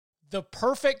The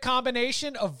perfect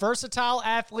combination of versatile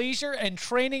athleisure and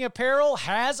training apparel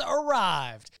has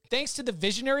arrived. Thanks to the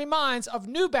visionary minds of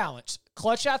New Balance,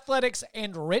 Clutch Athletics,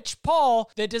 and Rich Paul,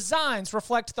 the designs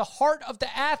reflect the heart of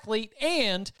the athlete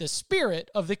and the spirit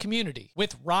of the community.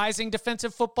 With rising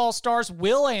defensive football stars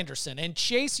Will Anderson and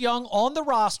Chase Young on the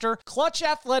roster, Clutch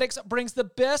Athletics brings the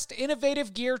best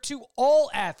innovative gear to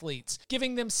all athletes,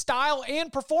 giving them style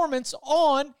and performance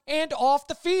on and off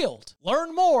the field.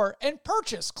 Learn more and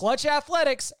purchase Clutch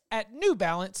Athletics at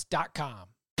newbalance.com.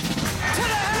 To the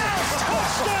house!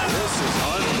 Touchdown! This is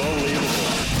unbelievable.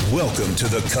 Welcome to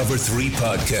the Cover 3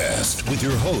 podcast with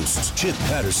your hosts, Chip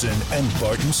Patterson and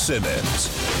Barton Simmons.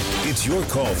 It's your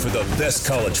call for the best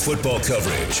college football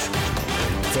coverage.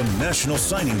 From National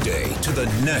Signing Day to the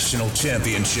National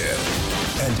Championship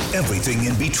and everything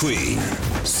in between,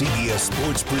 CBS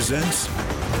Sports presents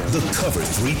the Cover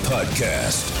 3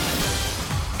 podcast.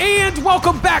 And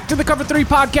welcome back to the Cover 3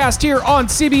 podcast here on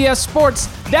CBS Sports.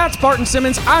 That's Barton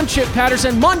Simmons. I'm Chip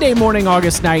Patterson. Monday morning,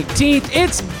 August 19th.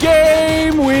 It's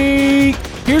game week.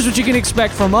 Here's what you can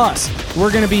expect from us.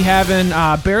 We're going to be having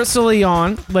Barrett Sallee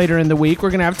on later in the week.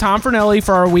 We're going to have Tom Fornelli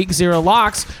for our Week 0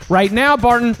 locks. Right now,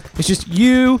 Barton, it's just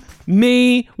you,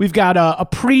 me. We've got a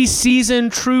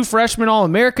preseason true freshman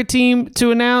All-America team to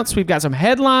announce. We've got some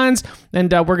headlines,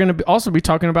 and we're going to also be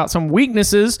talking about some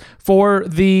weaknesses for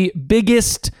the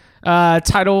biggest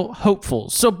title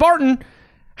hopefuls. So, Barton,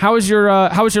 how was your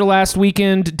last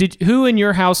weekend? Who in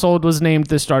your household was named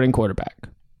the starting quarterback?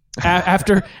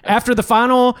 After the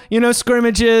final,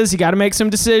 scrimmages, you got to make some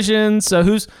decisions. So,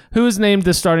 who's named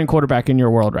the starting quarterback in your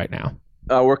world right now?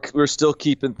 We're still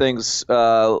keeping things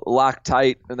locked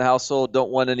tight in the household.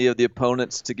 Don't want any of the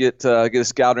opponents to get a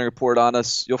scouting report on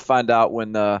us. You'll find out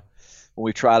when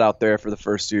we try it out there for the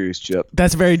first series, Chip.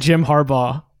 That's very Jim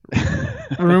Harbaugh.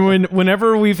 Remember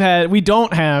whenever we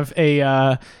don't have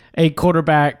a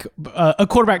quarterback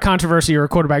controversy or a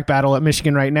quarterback battle at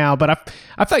Michigan right now, but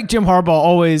I feel like Jim Harbaugh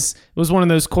always was one of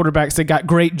those quarterbacks that got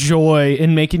great joy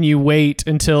in making you wait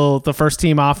until the first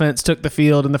team offense took the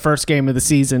field in the first game of the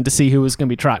season to see who was going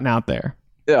to be trotting out there.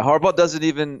 Yeah, Harbaugh doesn't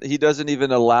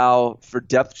even allow for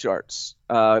depth charts.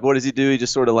 What does he do? He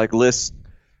just sort of lists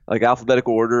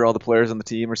alphabetical order all the players on the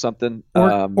team or something.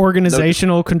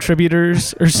 Organizational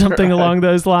contributors or something right, along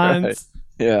those lines.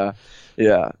 Right.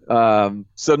 Yeah.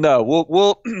 So no,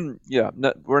 we'll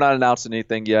no, we're not announcing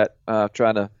anything yet.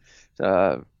 Trying to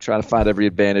find every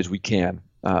advantage we can.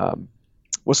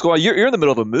 What's going on? You're in the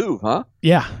middle of a move, huh?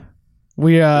 Yeah.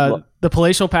 We the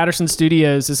Palatial Patterson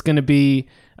Studios is going to be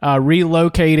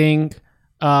relocating.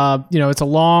 It's a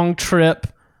long trip,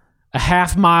 a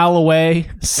half mile away,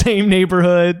 same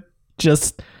neighborhood,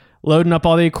 just loading up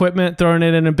all the equipment, throwing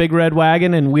it in a big red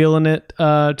wagon and wheeling it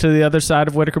to the other side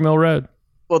of Whitaker Mill Road.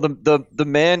 Well, the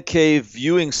Man Cave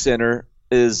Viewing Center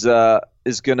is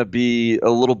going to be a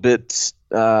little bit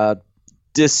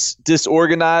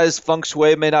disorganized. Feng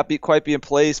Shui may not quite be in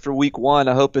place for week one.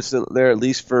 I hope it's there at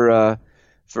least for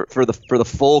the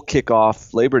full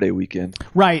kickoff Labor Day weekend.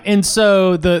 Right, and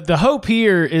so the hope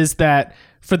here is that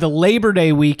for the Labor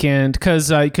Day weekend,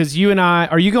 because you and I,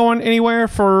 are you going anywhere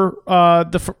for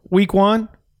week one?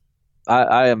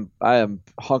 I am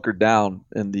hunkered down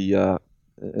in the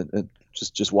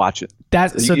just watch it.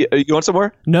 Are you going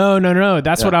somewhere? No.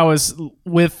 That's what I was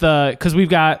with, because we've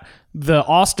got the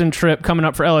Austin trip coming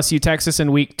up for LSU Texas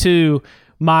in week 2.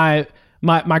 My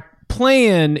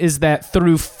plan is that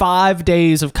through 5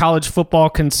 days of college football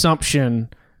consumption,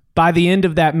 by the end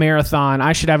of that marathon,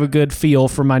 I should have a good feel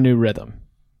for my new rhythm.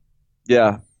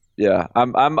 Yeah.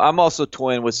 I'm also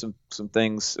toying with some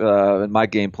things in my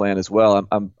game plan as well.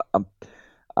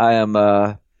 I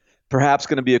am perhaps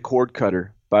going to be a cord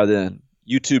cutter by then.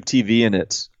 YouTube TV in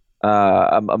it.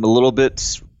 I'm a little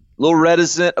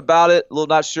reticent about it. A little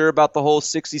not sure about the whole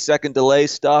 60-second delay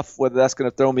stuff, whether that's going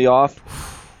to throw me off.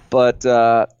 But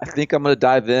I think I'm going to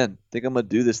dive in. I think I'm going to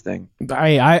do this thing.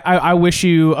 I wish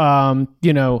you,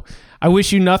 I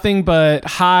wish you nothing but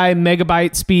high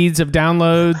megabyte speeds of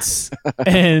downloads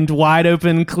and wide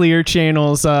open clear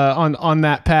channels on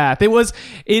that path.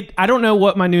 I don't know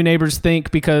what my new neighbors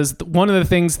think, because one of the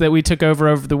things that we took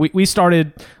over the week, we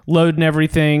started loading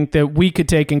everything that we could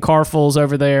take in carfuls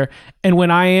over there. And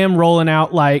when I am rolling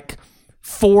out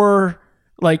four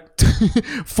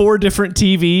different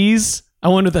TVs, I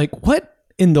wonder what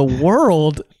in the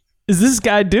world is this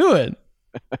guy doing?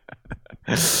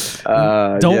 Yeah.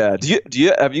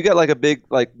 Have you got a big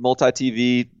multi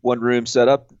TV one room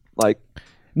setup?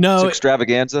 No,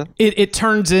 extravaganza? It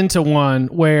turns into one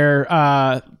where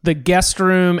the guest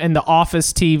room and the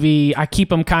office TV, I keep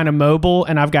them kind of mobile,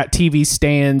 and I've got TV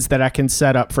stands that I can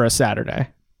set up for a Saturday.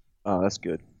 Oh, that's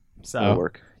good. So That'll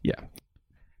work. Yeah.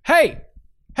 Hey,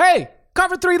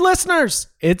 Cover 3 listeners,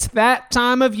 it's that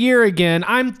time of year again.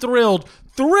 I'm thrilled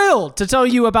to tell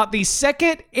you about the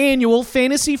second annual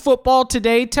Fantasy Football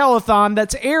Today telethon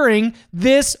that's airing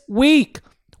this week.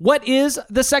 What is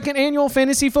the second annual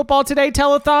Fantasy Football Today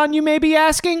telethon, you may be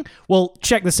asking? Well,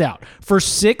 check this out. For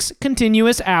 6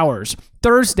 continuous hours,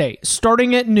 Thursday,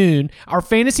 starting at noon, our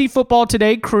Fantasy Football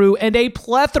Today crew and a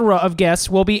plethora of guests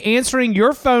will be answering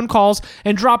your phone calls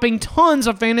and dropping tons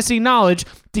of fantasy knowledge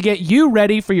to get you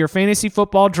ready for your fantasy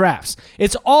football drafts.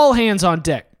 It's all hands on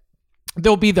deck.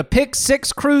 There'll be the Pick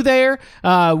 6 crew there,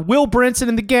 Will Brinson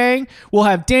and the gang. We'll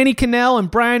have Danny Cannell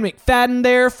and Brian McFadden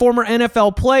there, former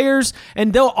NFL players.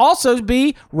 And there'll also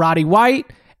be Roddy White,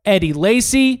 Eddie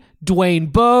Lacy, Dwayne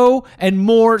Bowe, and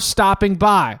more stopping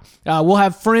by. We'll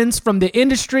have friends from the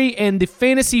industry and the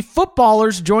fantasy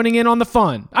footballers joining in on the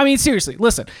fun. I mean, seriously,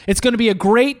 listen, it's going to be a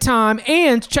great time.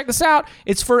 And check this out,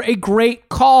 it's for a great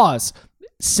cause,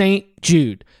 St.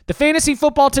 Jude. The Fantasy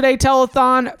Football Today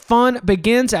telethon fun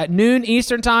begins at noon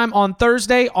Eastern Time on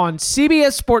Thursday on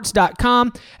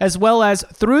CBSSports.com, as well as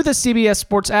through the CBS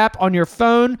Sports app on your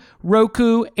phone,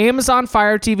 Roku, Amazon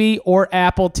Fire TV, or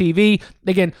Apple TV.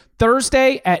 Again,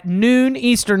 Thursday at noon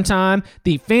Eastern Time,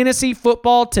 the Fantasy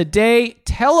Football Today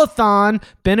telethon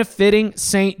benefiting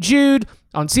St. Jude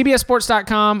on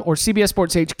CBSSports.com or CBS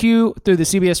Sports HQ through the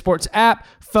CBS Sports app,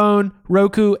 phone,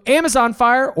 Roku, Amazon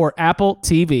Fire, or Apple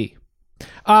TV.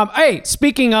 Hey,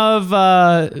 speaking of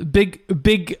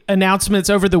big announcements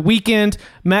over the weekend,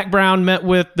 Mack Brown met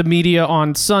with the media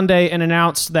on Sunday and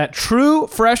announced that true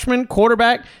freshman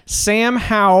quarterback Sam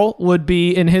Howell would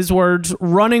be, in his words,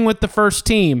 running with the first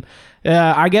team.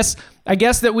 I guess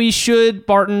that we should,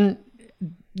 Barton,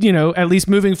 at least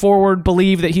moving forward,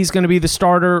 believe that he's going to be the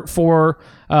starter for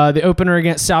the opener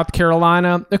against South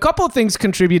Carolina. A couple of things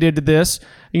contributed to this.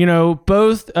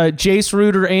 Both Jace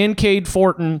Ruder and Cade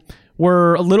Fortin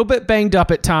were a little bit banged up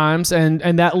at times,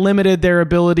 and that limited their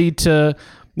ability to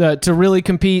really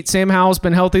compete. Sam Howell's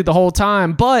been healthy the whole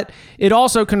time, but it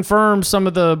also confirmed some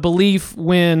of the belief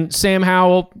when Sam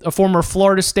Howell, a former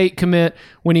Florida State commit,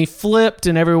 when he flipped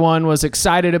and everyone was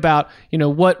excited about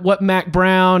what Mack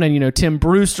Brown and Tim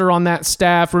Brewster on that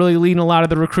staff really leading a lot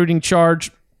of the recruiting charge.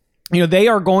 They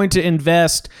are going to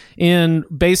invest in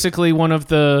basically one of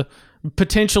the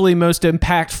potentially most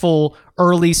impactful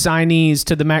early signees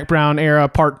to the Mack Brown era,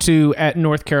 part 2 at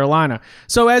North Carolina.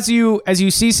 So as you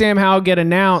see Sam Howell get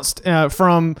announced,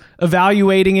 from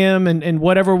evaluating him and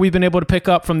whatever we've been able to pick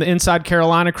up from the Inside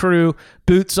Carolina crew,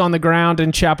 boots on the ground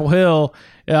in Chapel Hill,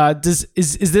 does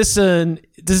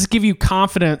this give you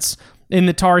confidence in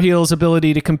the Tar Heels'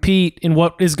 ability to compete in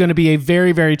what is going to be a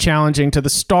very, very challenging to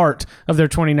the start of their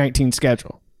 2019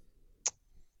 schedule?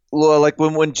 Well, like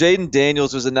when Jaden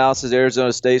Daniels was announced as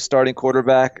Arizona State starting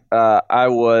quarterback, I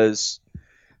was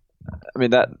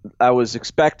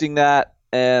expecting that,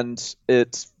 and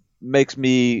it makes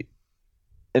me,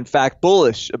 in fact,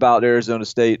 bullish about Arizona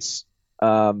State's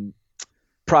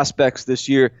prospects this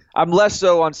year. I'm less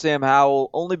so on Sam Howell,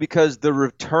 only because the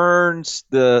returns,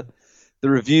 the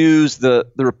reviews, the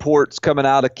reports coming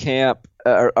out of camp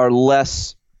are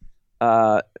less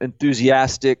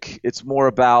enthusiastic. It's more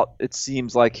about, it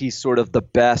seems like he's sort of the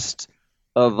best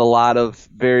of a lot of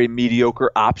very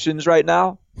mediocre options right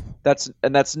now. That's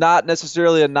not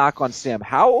necessarily a knock on Sam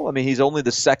Howell. I mean, he's only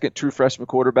the second true freshman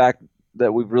quarterback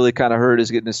that we've really kind of heard is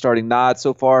getting a starting nod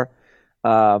so far.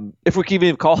 If we can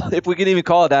even call it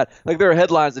that. Like, there are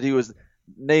headlines that he was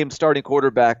named starting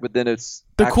quarterback, but then it's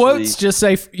the quotes just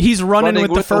say he's running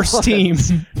with the first team.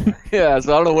 Yeah,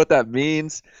 so I don't know what that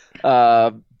means.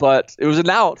 But it was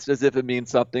announced as if it means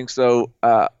something, so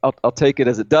I'll take it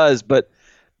as it does. But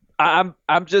I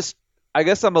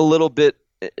guess I'm a little bit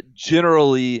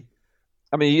generally.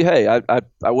 I mean, hey,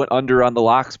 I went under on the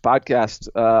Locks podcast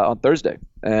on Thursday,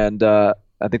 and I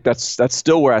think that's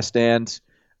still where I stand.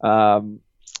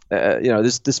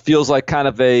 This feels like kind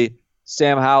of a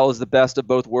Sam Howell is the best of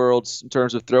both worlds in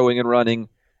terms of throwing and running,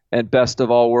 and best of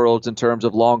all worlds in terms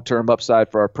of long-term upside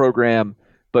for our program,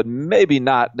 but maybe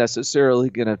not necessarily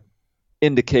going to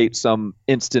indicate some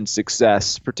instant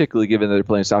success, particularly given that they're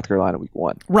playing South Carolina week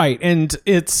 1. Right, and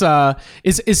it's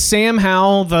is Sam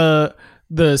Howell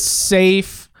the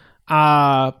safe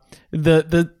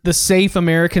the safe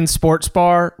American sports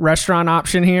bar restaurant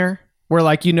option here, where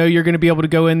you're going to be able to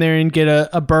go in there and get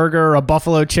a burger or a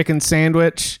buffalo chicken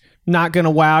sandwich? Not going to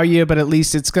wow you, but at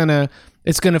least it's going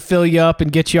to fill you up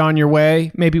and get you on your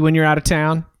way, maybe when you're out of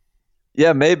town.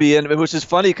 Yeah, maybe, and which is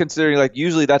funny considering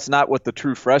usually that's not what the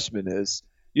true freshman is.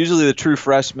 Usually the true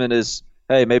freshman is,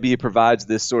 hey, maybe he provides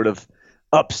this sort of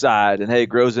upside and hey,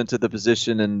 grows into the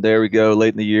position, and there we go.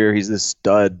 Late in the year, he's this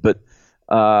stud. But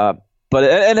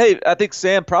hey, I think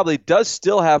Sam probably does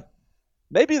still have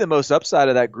maybe the most upside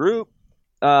of that group.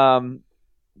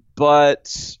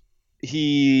 But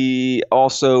he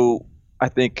also, I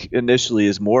think, initially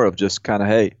is more of just kind of,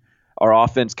 hey, our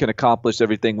offense can accomplish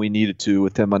everything we needed to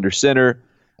with him under center.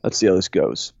 Let's see how this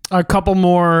goes. A couple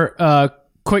more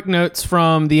quick notes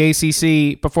from the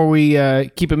ACC before we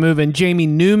keep it moving. Jamie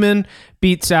Newman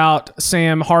beats out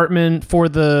Sam Hartman for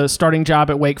the starting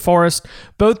job at Wake Forest.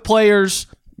 Both players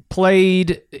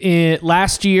played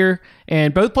last year,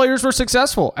 and both players were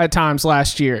successful at times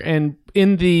last year. And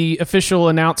in the official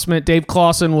announcement, Dave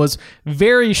Clawson was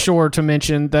very sure to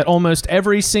mention that almost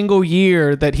every single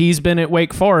year that he's been at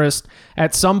Wake Forest,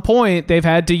 at some point they've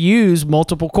had to use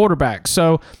multiple quarterbacks.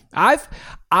 So I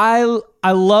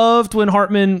loved when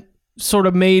Hartman sort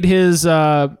of made his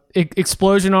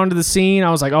explosion onto the scene.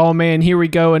 I was like, oh man, here we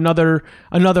go, another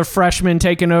freshman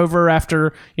taking over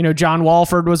after John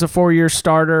Walford was a 4-year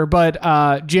starter.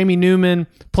 But Jamie Newman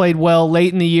played well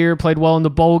late in the year, played well in the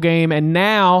bowl game, and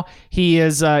now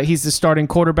he's the starting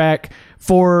quarterback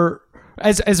for.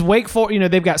 As Wake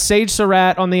Forest, they've got Sage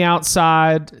Surratt on the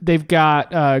outside. They've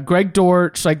got Greg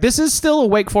Dortch. Like, this is still a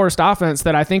Wake Forest offense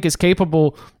that I think is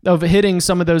capable of hitting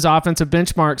some of those offensive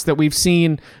benchmarks that we've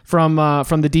seen from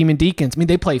the Demon Deacons. I mean,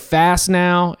 they play fast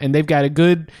now, and they've got a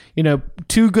good,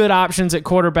 two good options at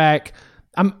quarterback.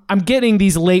 I'm getting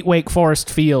these late Wake Forest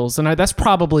feels, and that's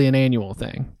probably an annual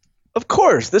thing. Of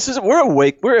course,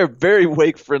 we're a very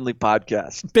Wake friendly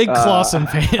podcast. Big Clawson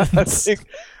fans.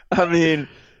 I mean.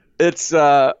 It's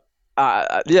they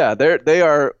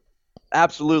are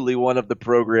absolutely one of the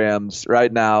programs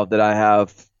right now that I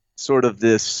have sort of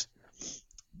this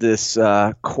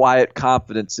quiet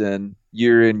confidence in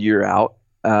year out.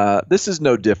 This is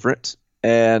no different,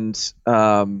 and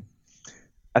I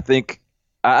think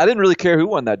I didn't really care who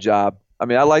won that job. I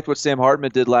mean, I liked what Sam Hartman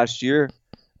did last year,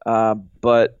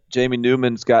 but Jamie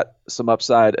Newman's got some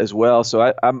upside as well.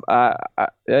 So I'm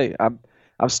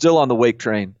still on the Wake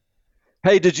train.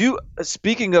 Hey,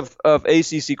 speaking of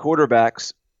ACC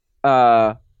quarterbacks,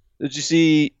 did you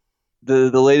see the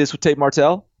latest with Tate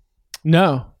Martell?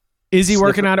 No. Is he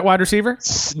working out at wide receiver?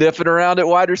 Sniffing around at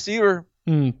wide receiver.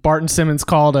 Barton Simmons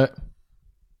called it.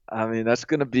 I mean, that's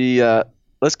going to be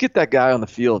let's get that guy on the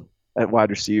field at wide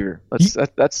receiver.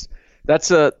 That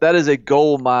is a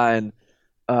gold mine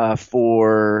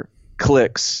for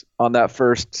clicks on that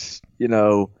first,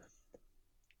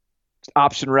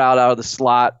 option route out of the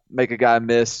slot, make a guy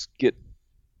miss, get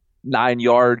 9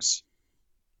 yards,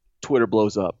 Twitter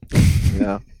blows up.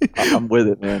 I'm with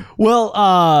it, man.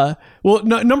 Well,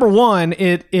 number one,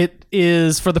 it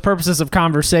is, for the purposes of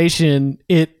conversation,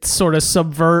 it sort of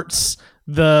subverts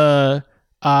the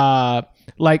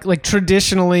like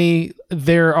traditionally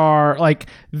there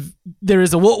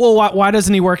is a why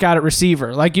doesn't he work out at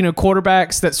receiver? Like,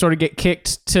 quarterbacks that sort of get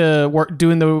kicked to work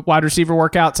doing the wide receiver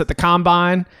workouts at the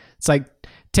combine. It's like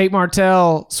Tate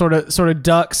Martell sort of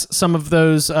ducks some of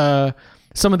those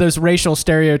racial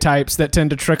stereotypes that tend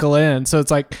to trickle in. So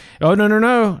it's like, oh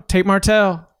no, Tate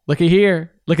Martell, looky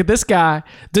here, look at this guy.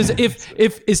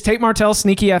 Is Tate Martell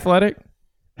sneaky athletic?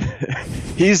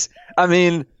 He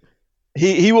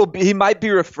might be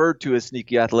referred to as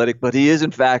sneaky athletic, but he is in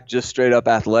fact just straight up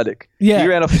athletic. Yeah. He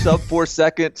ran a sub 4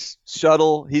 seconds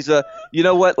shuttle. He's like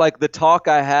the talk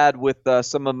I had with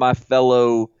some of my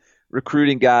fellow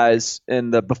recruiting guys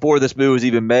before this move was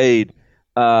even made.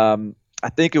 I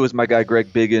think it was my guy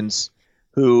Greg Biggins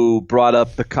who brought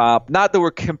up the comp. Not that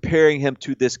we're comparing him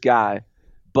to this guy,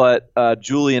 but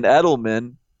Julian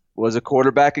Edelman was a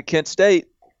quarterback at Kent State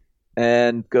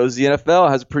and goes to the NFL,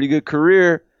 has a pretty good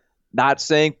career. Not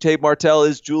saying Tate Martell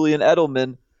is Julian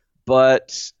Edelman,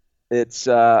 but it's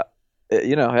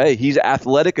hey, he's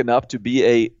athletic enough to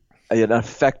be an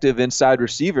effective inside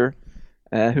receiver.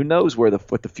 Who knows what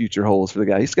the future holds for the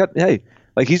guy?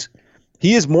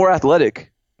 He is more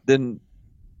athletic than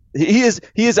he is.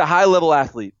 He is a high level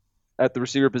athlete at the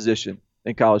receiver position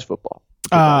in college football.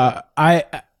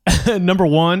 Number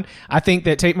one, I think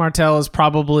that Tate Martell is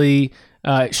probably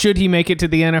should he make it to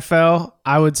the NFL,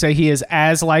 I would say he is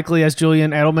as likely as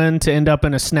Julian Edelman to end up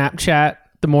in a Snapchat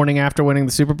the morning after winning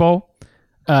the Super Bowl.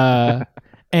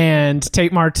 And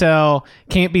Tate Martell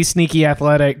can't be sneaky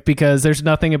athletic because there's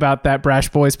nothing about that Brash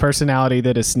Boys personality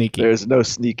that is sneaky. There's no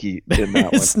sneaky in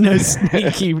that There's one. no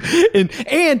sneaky.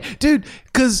 and dude,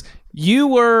 because you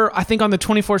were, I think, on the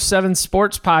 24/7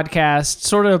 Sports podcast,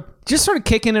 sort of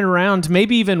kicking it around,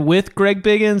 maybe even with Greg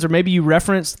Biggins, or maybe you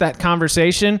referenced that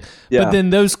conversation. Yeah. But then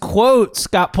those quotes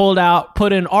got pulled out,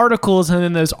 put in articles, and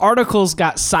then those articles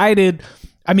got cited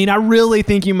I mean, I really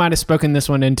think you might have spoken this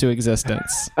one into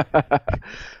existence.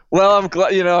 Well, I'm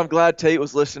glad. I'm glad Tate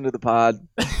was listening to the pod.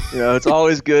 It's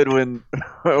always good when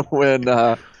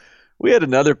we had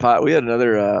another pod. We had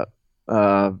another.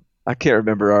 I can't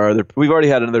remember our other. We've already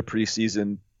had another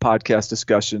preseason podcast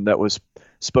discussion that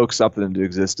spoke something into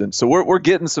existence. So we're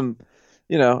getting some.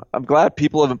 I'm glad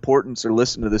people of importance are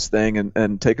listening to this thing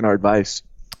and taking our advice.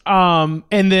 And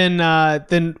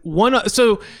then one.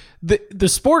 So the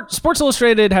Sports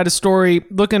Illustrated had a story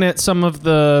looking at some of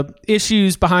the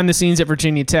issues behind the scenes at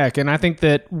Virginia Tech, and I think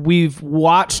that we've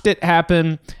watched it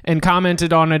happen and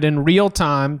commented on it in real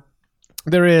time.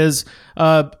 There is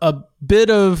a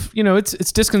bit of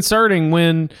it's disconcerting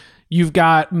when you've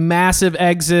got massive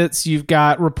exits, you've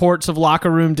got reports of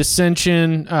locker room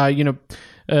dissension.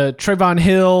 Trayvon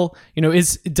Hill,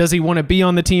 does he want to be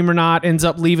on the team or not? Ends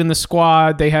up leaving the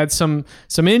squad. They had some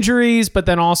injuries, but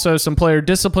then also some player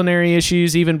disciplinary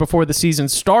issues even before the season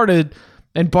started.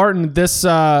 And Barton, this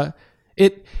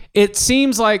it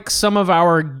seems like some of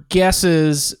our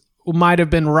guesses might have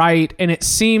been right, and it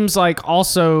seems like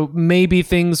also maybe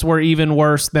things were even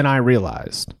worse than I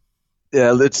realized.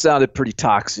 Yeah, it sounded pretty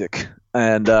toxic,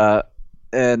 and I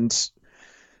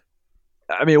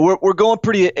mean we're going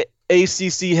pretty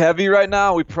ACC heavy right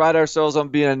now. We pride ourselves on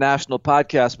being a national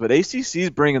podcast, but ACC is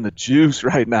bringing the juice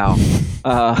right now.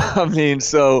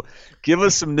 So give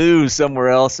us some news somewhere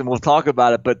else and we'll talk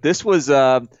about it. But this was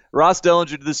Ross Dellinger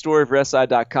did the story for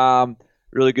SI.com.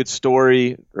 Really good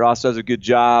story. Ross does a good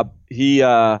job.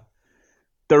 The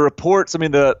reports,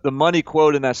 the money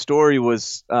quote in that story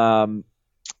was a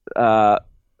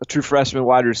true freshman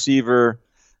wide receiver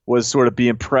was sort of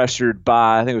being pressured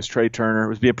by, I think it was Trey Turner,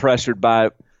 was being pressured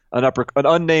by an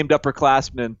unnamed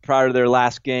upperclassman prior to their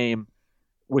last game,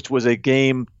 which was a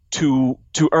game to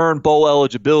earn bowl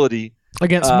eligibility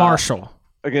against Marshall.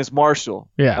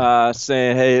 Yeah.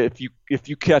 Saying, hey, if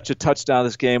you catch a touchdown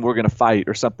this game, we're going to fight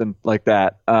or something like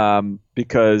that.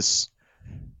 Because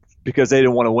they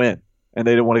didn't want to win and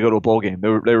they didn't want to go to a bowl game. They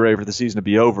were ready for the season to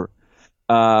be over.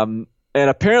 And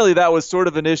apparently that was sort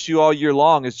of an issue all year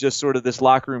long. Is just sort of this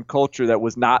locker room culture that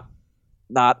was not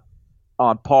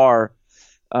on par.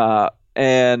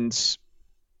 And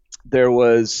there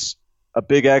was a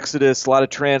big exodus, a lot of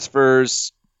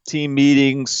transfers, team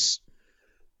meetings,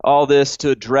 all this to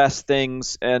address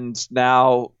things. And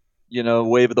now,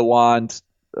 wave of the wand.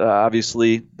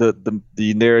 Obviously, the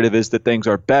narrative is that things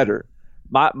are better.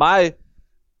 I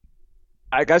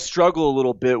struggle a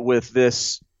little bit with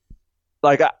this.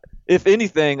 Like, if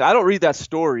anything, I don't read that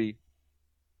story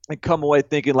and come away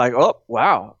thinking like, oh,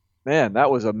 wow, man, that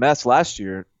was a mess last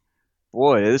year.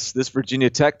 Boy, this Virginia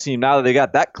Tech team, now that they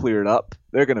got that cleared up,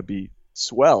 they're going to be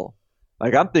swell.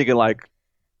 Like, I'm thinking like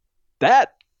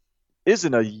that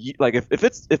isn't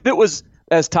if it was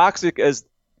as toxic as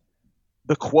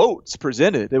the quotes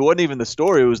presented, it wasn't even the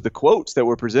story, it was the quotes that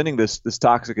were presenting this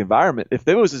toxic environment. If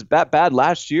it was as bad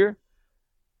last year,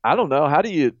 I don't know, how do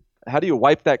you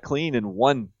wipe that clean in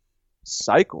one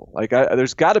cycle? Like,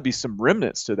 there's got to be some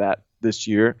remnants to that this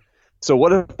year. So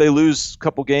what if they lose a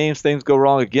couple games, things go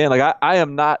wrong again? Like, I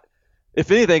am not,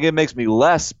 if anything, it makes me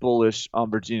less bullish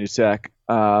on Virginia Tech,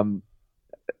 and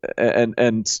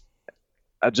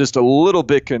I'm just a little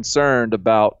bit concerned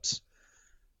about,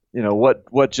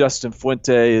 what Justin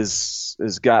Fuente is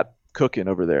got cooking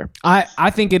over there.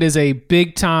 I think it is a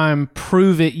big time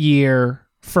prove it year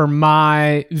for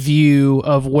my view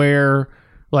of where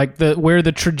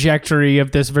the trajectory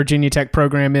of this Virginia Tech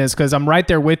program is, because I'm right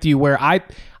there with you where I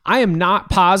am not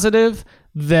positive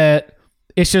that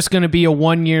it's just going to be a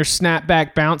 1 year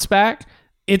snapback bounce back.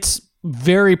 It's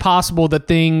very possible that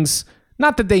things,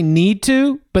 not that they need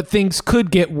to, but things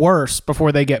could get worse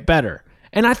before they get better.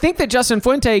 And I think that Justin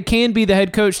Fuente can be the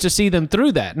head coach to see them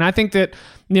through that. And I think that,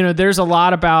 there's a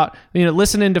lot about,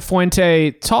 listening to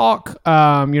Fuente talk,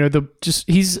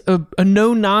 he's a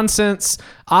no nonsense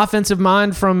offensive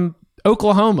mind from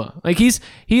Oklahoma. Like, he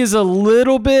is a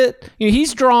little bit,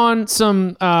 he's drawn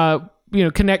some,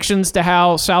 connections to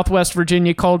how Southwest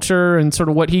Virginia culture and sort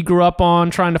of what he grew up on,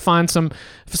 trying to find some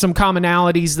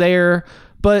commonalities there.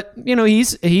 But,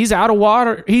 he's out of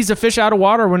water. He's a fish out of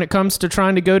water when it comes to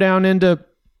trying to go down into,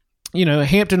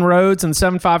 Hampton Roads and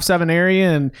 757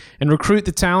 area and recruit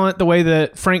the talent the way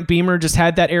that Frank Beamer just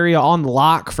had that area on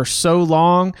lock for so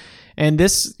long. And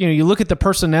this, you look at the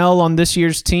personnel on this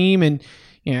year's team and,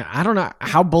 I don't know,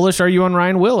 how bullish are you on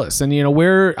Ryan Willis? And,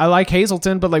 where I like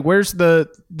Hazleton, but like, where's the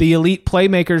elite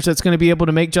playmakers that's going to be able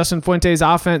to make Justin Fuente's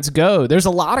offense go? There's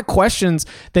a lot of questions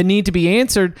that need to be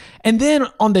answered. And then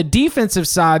on the defensive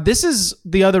side, this is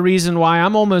the other reason why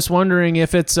I'm almost wondering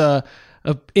if it's a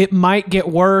it might get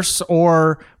worse,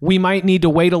 or we might need to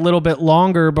wait a little bit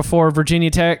longer before Virginia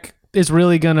Tech is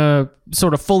really going to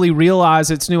sort of fully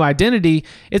realize its new identity.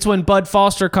 It's when Bud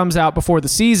Foster comes out before the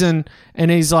season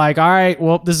and he's like, all right,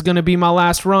 well, this is going to be my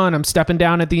last run. I'm stepping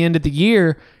down at the end of the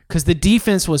year, because the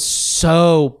defense was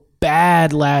so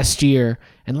bad last year.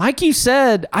 And like you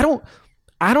said, I don't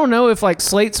know if like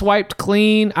slate's wiped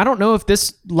clean. I don't know if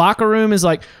this locker room is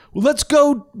like, let's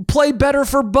go play better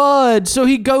for Bud so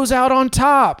he goes out on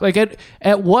top. Like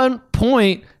at one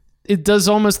point, it does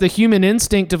almost the human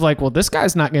instinct of like, well, this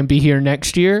guy's not going to be here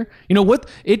next year. You know what?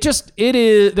 It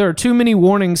is. There are too many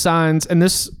warning signs, and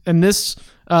this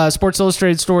Sports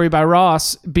Illustrated story by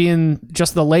Ross being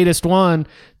just the latest one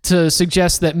to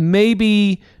suggest that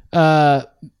maybe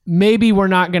we're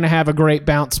not going to have a great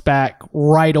bounce back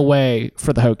right away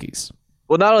for the Hokies.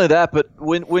 Well, not only that, but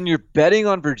when you're betting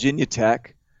on Virginia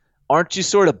Tech, aren't you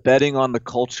sort of betting on the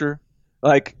culture?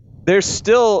 Like, there's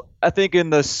still, I think, in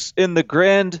the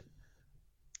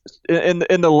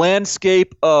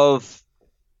landscape of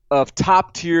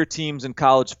top tier teams in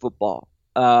college football,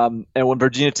 and when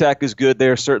Virginia Tech is good, they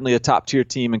are certainly a top tier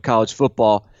team in college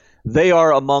football. They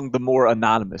are among the more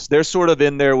anonymous. They're sort of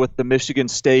in there with the Michigan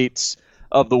States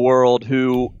of the world,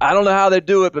 who I don't know how they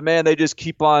do it, but man, they just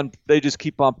keep on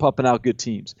pumping out good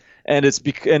teams. And it's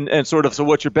and sort of, so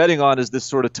what you're betting on is this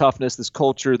sort of toughness, this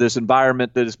culture, this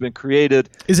environment that has been created.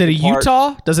 Is it a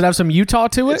Utah? Does it have some Utah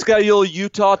to it? It's got a little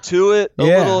Utah to it. A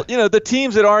little, the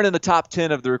teams that aren't in the top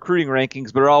 10 of the recruiting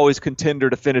rankings, but are always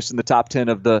contender to finish in the top 10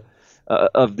 of the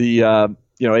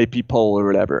AP poll or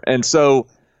whatever. And so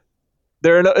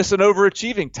it's an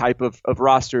overachieving type of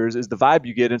rosters is the vibe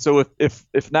you get. And so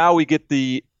if now we get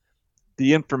the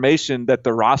information that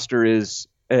the roster is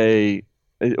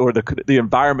or the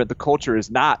environment, the culture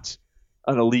is not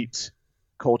an elite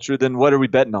culture, then what are we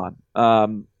betting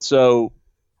on? So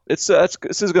this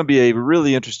is going to be a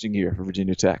really interesting year for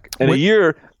Virginia Tech. And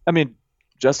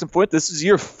Justin Fuente, this is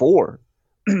year 4.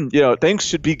 Things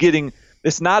should be getting.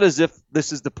 It's not as if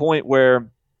this is the point where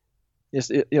he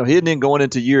didn't going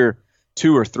into year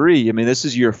 2 or 3. I mean, this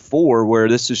is year 4 where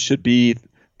things should be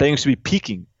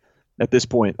peaking at this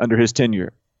point under his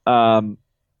tenure.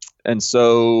 And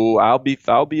so I'll be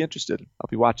interested. I'll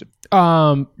be watching.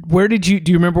 Do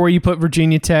you remember where you put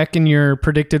Virginia Tech in your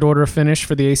predicted order of finish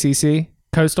for the ACC?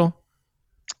 Coastal?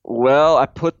 Well, I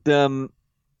put them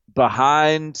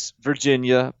behind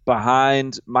Virginia,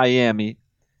 behind Miami,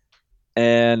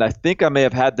 and I think I may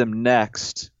have had them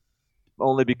next,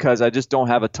 only because I just don't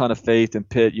have a ton of faith in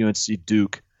Pitt, UNC,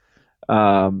 Duke.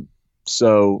 What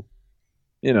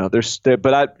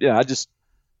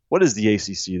is the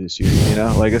ACC this year?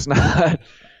 Like, it's not.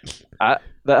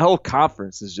 That whole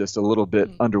conference is just a little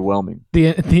bit underwhelming.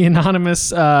 The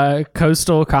anonymous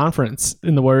Coastal Conference,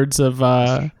 in the words of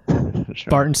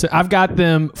Barton. I've got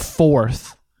them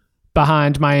 4th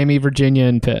behind Miami, Virginia,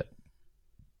 and Pitt.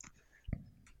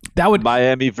 That would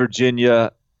Miami,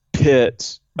 Virginia,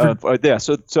 Pitt.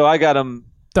 So I got them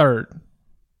 3rd.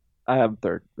 I have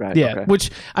them 3rd, right? Yeah, okay.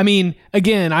 Which, I mean,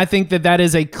 again, I think that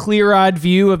is a clear-eyed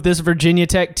view of this Virginia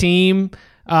Tech team,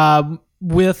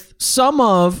 with some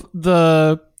of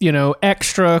the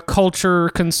extra culture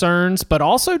concerns, but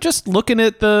also just looking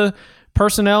at the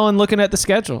personnel and looking at the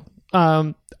schedule.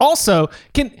 Also,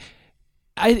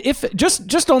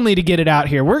 just only to get it out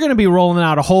here, we're going to be rolling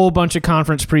out a whole bunch of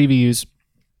conference previews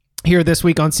here this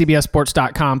week on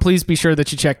CBSSports.com. Please be sure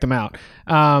that you check them out.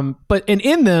 But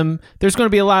in them, there's going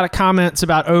to be a lot of comments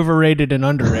about overrated and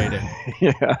underrated.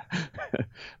 Yeah.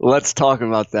 Let's talk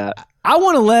about that. I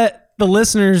want to let the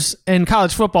listeners and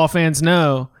college football fans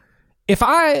know, if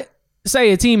I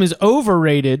say a team is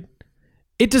overrated,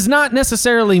 it does not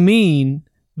necessarily mean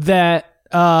that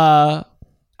I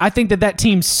think that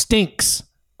team stinks,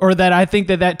 or that I think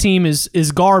that team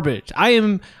is garbage. I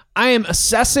am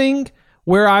assessing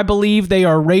where I believe they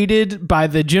are rated by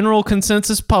the general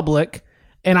consensus public,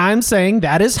 and I'm saying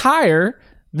that is higher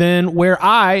than where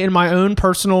I, in my own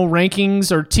personal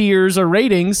rankings or tiers or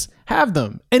ratings, have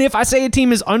them. And if I say a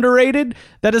team is underrated,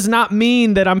 that does not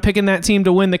mean that I'm picking that team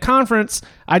to win the conference.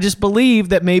 I just believe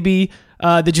that maybe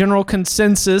the general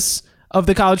consensus of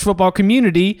the college football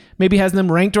community maybe has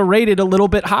them ranked or rated a little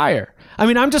bit higher. I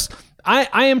mean, I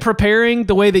am preparing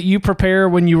the way that you prepare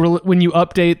when you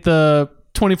update the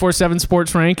 24/7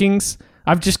 Sports rankings.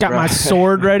 I've just got my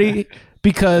sword ready,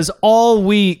 because all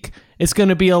week it's going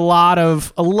to be a lot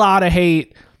of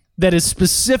hate that is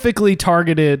specifically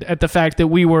targeted at the fact that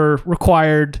we were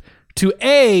required to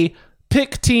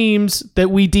pick teams that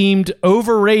we deemed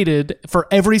overrated for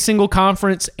every single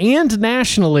conference and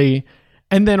nationally,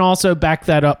 and then also back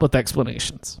that up with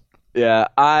explanations. Yeah,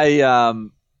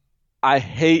 I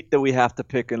hate that we have to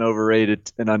pick an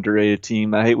overrated and underrated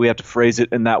team. I hate we have to phrase it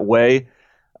in that way.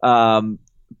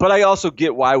 But I also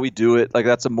get why we do it. Like,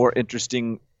 that's a more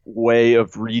interesting way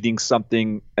of reading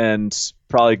something and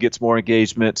probably gets more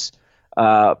engagement.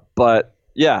 But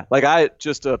yeah, like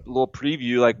just a little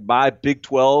preview, like my Big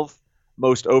 12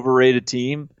 most overrated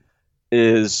team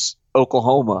is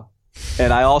Oklahoma.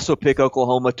 And I also pick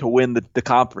Oklahoma to win the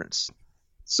conference.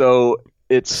 So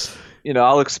it's,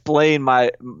 I'll explain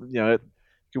you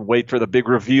can wait for the big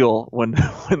reveal when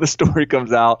the story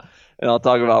comes out, and I'll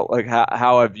talk about like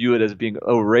how I view it as being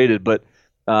overrated. But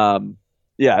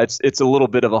yeah, it's a little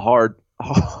bit of a hard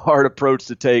approach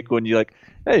to take when you like,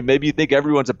 hey, maybe you think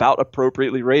everyone's about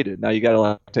appropriately rated. Now you got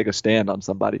to take a stand on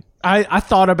somebody. I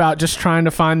thought about just trying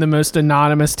to find the most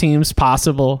anonymous teams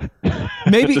possible.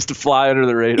 Maybe just to fly under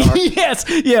the radar. Yes.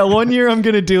 Yeah. 1 year I'm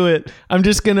going to do it. I'm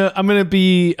going to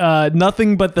be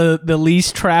nothing but the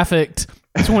least trafficked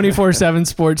 24/7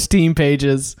 sports team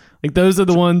pages. Like, those are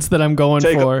the ones that I'm going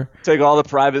for. Take all the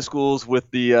private schools with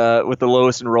the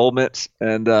lowest enrollment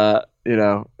and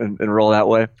roll that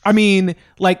way. I mean,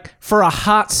 like, for a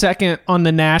hot second on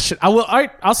the national,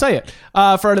 I'll say it.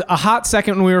 For a hot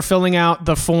second when we were filling out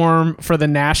the form for the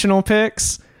national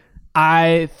picks,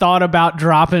 I thought about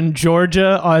dropping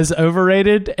Georgia as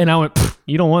overrated, and I went,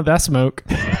 you don't want that smoke.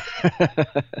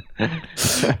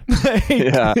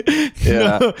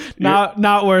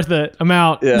 Not worth it. I'm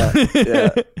out. Yeah.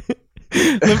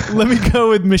 Let me go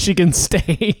with Michigan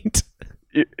State.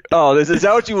 Is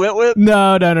that what you went with?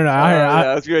 No.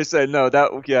 I was going to say no.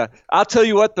 I'll tell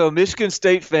you what though, Michigan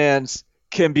State fans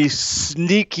can be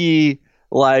sneaky,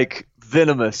 like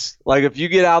venomous. Like if you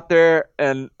get out there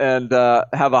and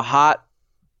have a hot,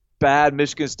 bad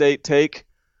Michigan State take,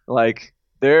 like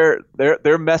their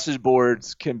message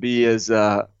boards can be as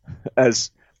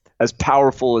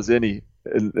powerful as any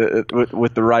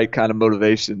with the right kind of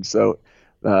motivation. So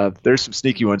there's some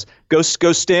sneaky ones. Go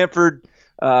Stanford.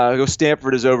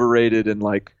 Stanford is overrated, and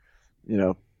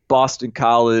Boston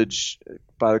College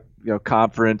by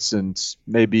conference, and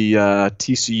maybe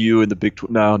TCU in the Big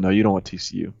 12. No, you don't want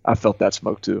TCU. I felt that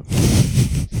smoke too.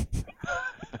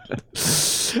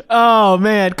 Oh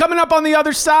man! Coming up on the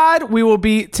other side, we will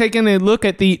be taking a look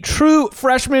at the true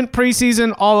freshman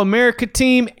preseason All-America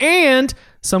team and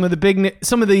some of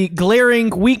the glaring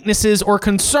weaknesses or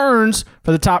concerns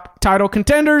for the top title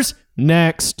contenders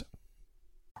next.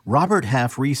 Robert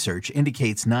Half research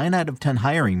indicates 9 out of 10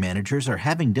 hiring managers are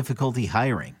having difficulty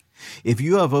hiring. If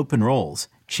you have open roles,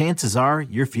 chances are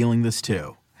you're feeling this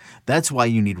too. That's why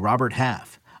you need Robert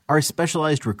Half. Our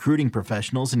specialized recruiting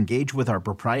professionals engage with our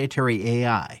proprietary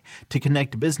AI to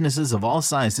connect businesses of all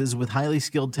sizes with highly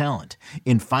skilled talent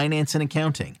in finance and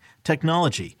accounting,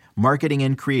 technology, marketing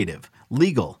and creative,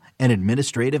 legal, and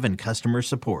administrative and customer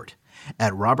support.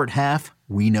 At Robert Half,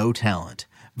 we know talent.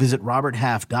 Visit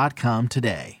roberthalf.com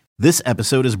today. This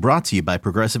episode is brought to you by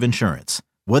Progressive Insurance.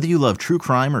 Whether you love true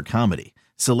crime or comedy,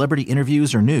 celebrity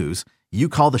interviews or news, you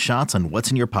call the shots on what's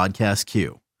in your podcast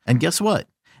queue. And guess what?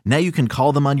 Now you can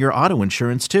call them on your auto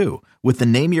insurance too with the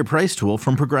Name Your Price tool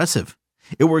from Progressive.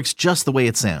 It works just the way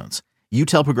it sounds. You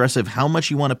tell Progressive how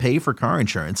much you want to pay for car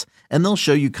insurance, and they'll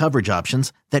show you coverage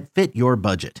options that fit your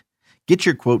budget. Get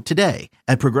your quote today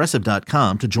at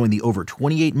Progressive.com to join the over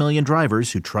 28 million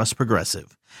drivers who trust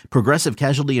Progressive. Progressive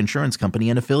Casualty Insurance Company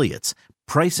and Affiliates.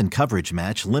 Price and coverage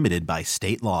match limited by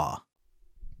state law.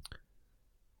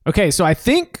 Okay, so I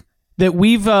think that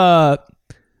we've got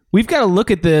to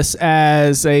look at this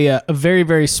as a very,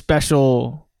 very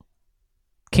special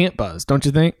Camp Buzz, don't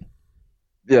you think?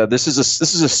 Yeah, this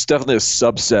is definitely a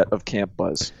subset of Camp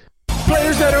Buzz.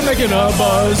 Players that are making a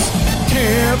buzz.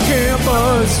 Camp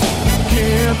Buzz.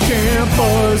 Camp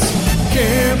Buzz.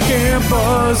 Camp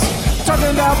Buzz. Talking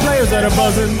about players that are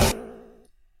buzzing.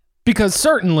 Because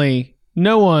certainly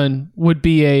no one would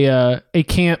be a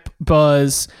Camp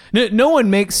Buzz. No one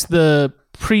makes the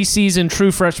preseason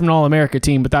true freshman All-America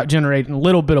team without generating a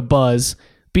little bit of buzz,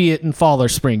 be it in fall or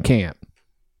spring camp.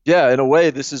 Yeah, in a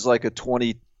way, this is like a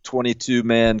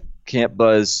 22-man Camp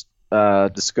Buzz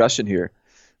discussion here.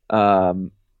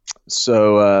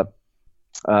 So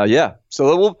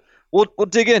we'll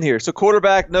dig in here. So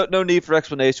quarterback, no need for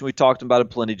explanation. We talked about him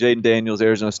plenty. Jaden Daniels,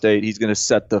 Arizona State. He's going to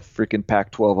set the freaking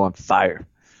Pac-12 on fire.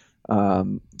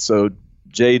 So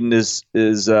Jaden is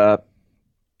the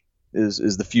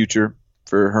future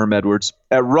for Herm Edwards.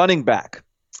 At running back,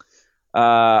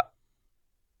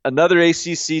 another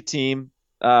ACC team,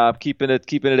 keeping it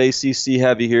ACC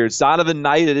heavy here. Zonovan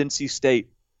Knight at NC State.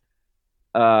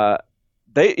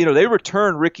 They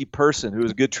returned Ricky Person, who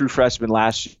was a good true freshman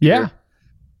last year.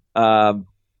 Yeah.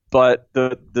 But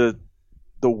the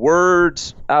the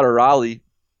words out of Raleigh,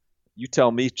 you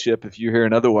tell me, Chip, if you're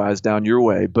hearing otherwise down your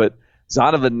way, but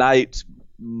Zonovan Knight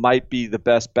might be the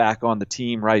best back on the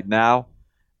team right now,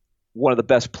 one of the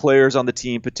best players on the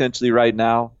team potentially right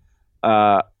now,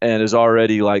 and is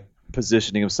already like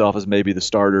positioning himself as maybe the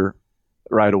starter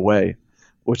right away,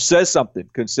 which says something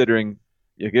considering,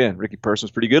 again, Ricky Person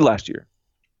was pretty good last year.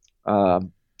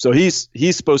 So he's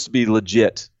supposed to be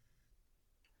legit.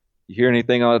 You hear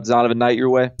anything on Zonovan Knight your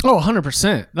way? Oh,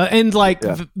 100%. And like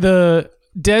the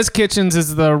Des Kitchens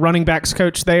is the running backs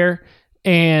coach there,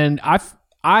 and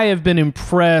I have been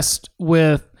impressed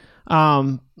with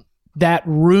that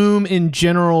room in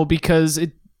general, because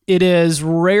it is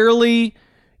rarely,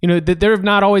 there have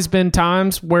not always been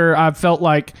times where I've felt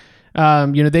like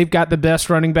they've got the best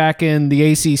running back in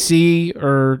the ACC,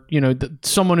 or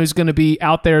someone who's going to be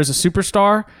out there as a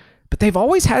superstar. But they've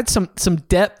always had some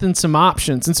depth and some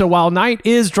options. And so while Knight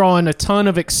is drawing a ton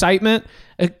of excitement,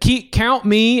 count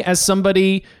me as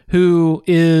somebody who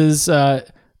is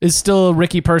still a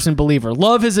Ricky Person believer.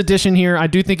 Love his addition here. I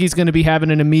do think he's going to be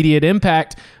having an immediate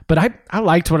impact, but I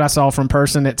liked what I saw from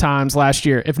Person at times last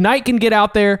year. If Knight can get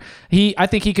out there, I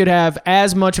think he could have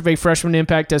as much of a freshman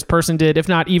impact as Person did, if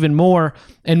not even more.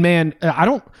 And man,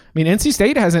 NC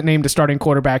State hasn't named a starting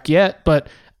quarterback yet, but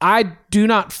I do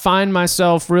not find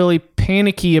myself really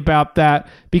panicky about that,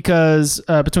 because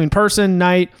between Person,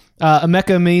 Knight,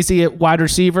 Emeka Emezi at wide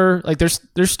receiver, like there's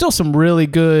still some really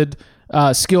good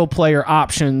skill player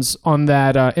options on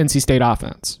that NC State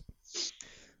offense.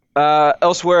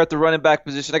 Elsewhere at the running back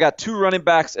position, I got two running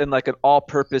backs and like an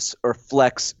all-purpose or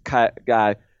flex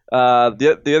guy.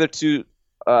 The other two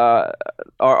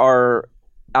are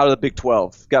out of the Big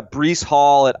 12. Got Breece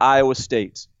Hall at Iowa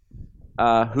State,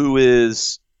 who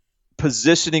is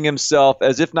positioning himself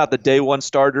as if not the day one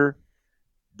starter,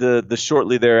 the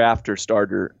shortly thereafter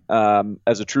starter,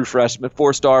 as a true freshman,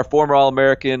 4-star, former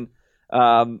All-American,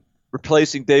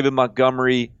 replacing David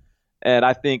Montgomery. And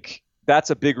I think that's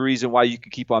a big reason why you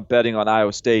can keep on betting on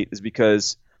Iowa State, is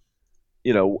because,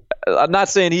 I'm not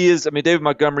saying he is. David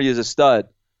Montgomery is a stud,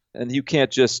 and you can't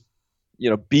just,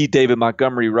 be David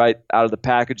Montgomery right out of the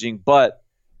packaging, but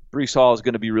Breece Hall is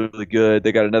going to be really good.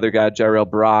 They got another guy, Jarrell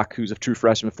Brock, who's a true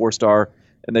freshman, 4-star,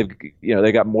 and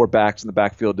they got more backs in the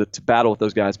backfield to battle with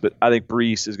those guys. But I think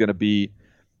Breece is going to be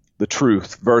the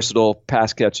truth, versatile,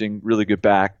 pass catching, really good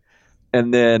back.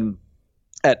 And then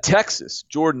at Texas,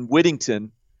 Jordan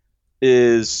Whittington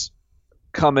is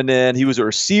coming in. He was a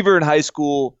receiver in high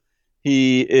school.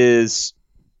 He's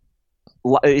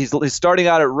starting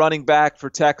out at running back for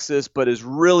Texas, but is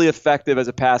really effective as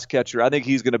a pass catcher. I think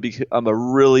he's going to become a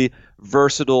really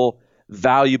versatile,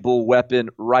 valuable weapon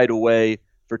right away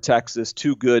for Texas.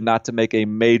 Too good not to make a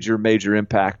major, major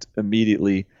impact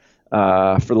immediately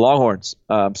for the Longhorns.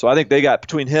 So I think they got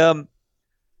between him,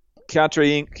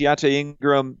 Keontae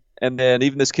Ingram, and then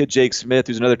even this kid Jake Smith,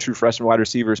 who's another true freshman wide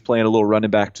receiver, is playing a little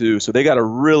running back too. So they got a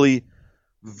really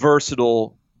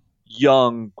versatile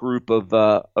young group of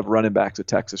running backs at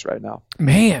Texas right now.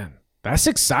 Man, that's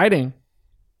exciting.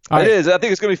 It is. I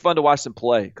think it's going to be fun to watch them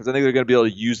play, because I think they're going to be able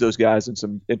to use those guys in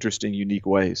some interesting, unique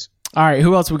ways. All right,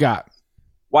 who else we got?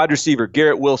 Wide receiver,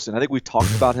 Garrett Wilson. I think we've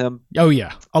talked about him. Oh,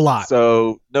 yeah, a lot.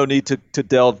 So no need to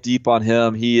delve deep on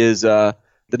him. He is the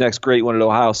next great one at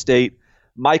Ohio State.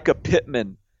 Micah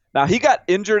Pittman. Now, he got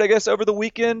injured, I guess, over the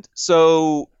weekend,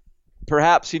 so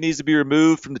perhaps he needs to be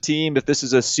removed from the team if this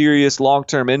is a serious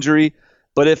long-term injury.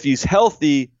 But if he's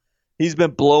healthy, he's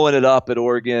been blowing it up at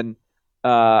Oregon,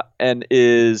 and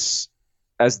is,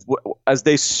 as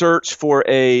they search for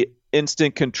a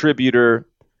instant contributor,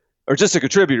 or just a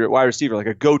contributor at wide receiver, like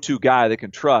a go-to guy they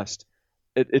can trust.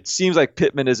 It seems like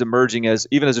Pittman is emerging as,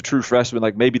 even as a true freshman,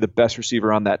 like maybe the best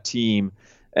receiver on that team,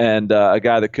 and a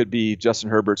guy that could be Justin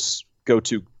Herbert's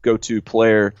go-to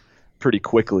player pretty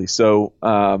quickly. So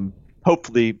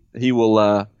hopefully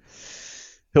he'll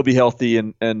be healthy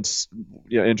and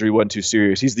injury wasn't too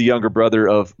serious. He's the younger brother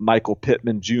of Michael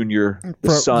Pittman Jr.,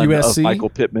 the son USC? of Michael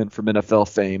Pittman from NFL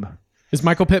fame. Is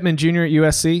Michael Pittman Jr. at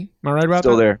USC? Am I right about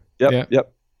Still that? there.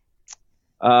 Yep.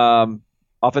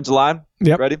 Offensive line.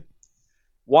 Yep. Ready?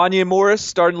 Wanya Morris,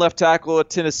 starting left tackle at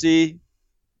Tennessee.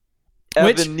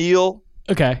 Evan Neal.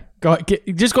 Okay.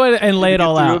 Just go ahead and lay it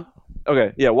all out.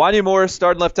 Okay. Yeah. Wanya Morris,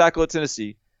 starting left tackle at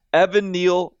Tennessee. Evan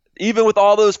Neal, even with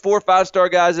all those 4 or 5-star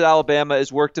guys at Alabama,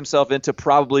 has worked himself into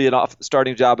probably an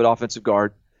starting job at offensive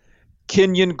guard.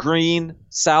 Kenyon Green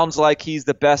sounds like he's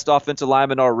the best offensive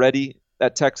lineman already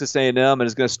at Texas A&M, and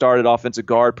is going to start at offensive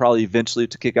guard, probably eventually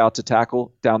to kick out to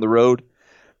tackle down the road.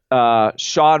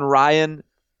 Sean Ryan,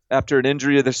 after an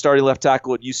injury to their starting left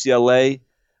tackle at UCLA,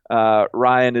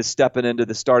 Ryan is stepping into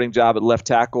the starting job at left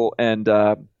tackle, and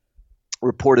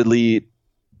reportedly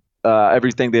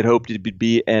everything they'd hoped he'd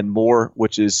be and more,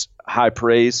 which is high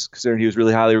praise considering he was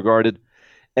really highly regarded.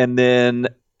 And then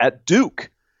at Duke,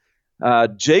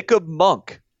 Jacob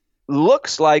Monk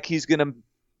looks like he's going to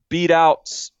beat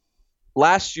out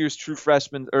last year's true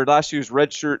freshman, or last year's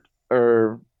redshirt,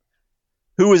 or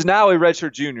who is now a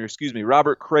redshirt junior,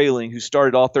 Robert Kraling, who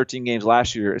started all 13 games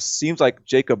last year. It seems like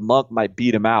Jacob Monk might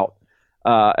beat him out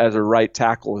as a right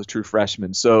tackle as a true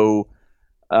freshman. So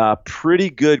pretty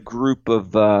good group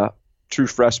of true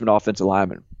freshman offensive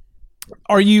linemen.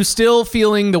 Are you still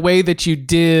feeling the way that you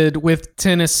did with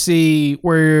Tennessee,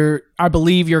 where I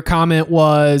believe your comment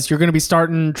was you're going to be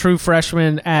starting true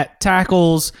freshmen at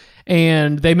tackles,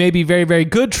 and they may be very, very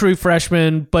good true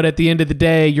freshmen, but at the end of the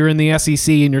day, you're in the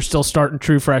SEC and you're still starting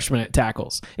true freshmen at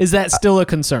tackles? Is that still a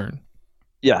concern?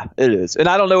 Yeah, it is. And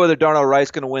I don't know whether Darnell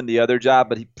Wright's going to win the other job,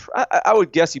 but I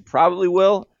would guess he probably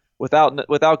will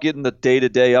without getting the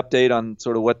day-to-day update on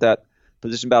sort of what that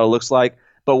position battle looks like.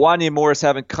 But Wanya Morris,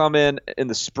 having come in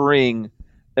the spring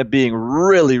and being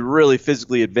really, really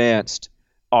physically advanced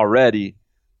already,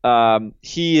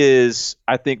 he is,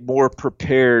 I think, more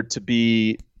prepared to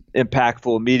be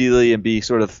impactful immediately and be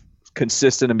sort of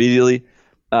consistent immediately.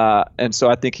 And so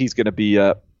I think he's going to be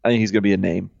a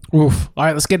name. Oof. All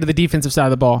right, let's get to the defensive side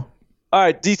of the ball. All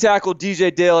right, D-tackle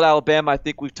DJ Dale at Alabama. I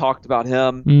think we've talked about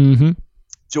him. Mm-hmm.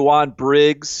 Jawan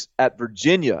Briggs at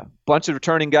Virginia. Bunch of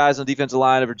returning guys on the defensive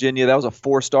line of Virginia. That was a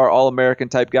 4-star All-American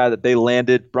type guy that they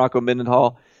landed. Bronco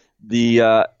Mendenhall,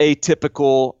 the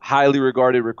atypical, highly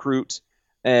regarded recruit,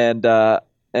 and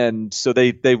so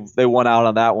they won out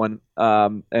on that one.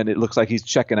 And it looks like he's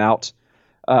checking out.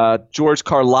 George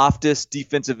Karlaftis,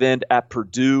 defensive end at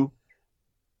Purdue.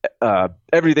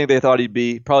 Everything they thought he'd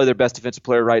be. Probably their best defensive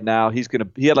player right now. He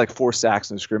had like 4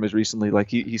 sacks in the scrimmage recently. Like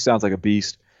he sounds like a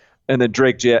beast. And then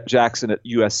Drake Jackson at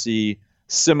USC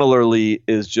similarly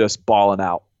is just balling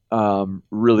out.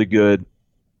 Really good.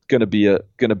 Gonna be a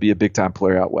big time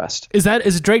player out west.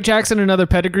 Is Drake Jackson another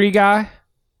pedigree guy?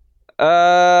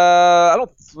 I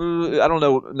don't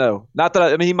know. No, not that.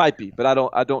 I mean, he might be, but I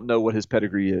don't know what his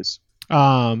pedigree is.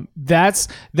 What's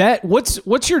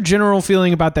your general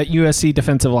feeling about that USC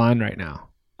defensive line right now?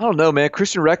 I don't know, man.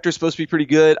 Christian Rector's supposed to be pretty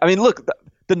good. I mean, look,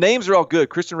 the names are all good.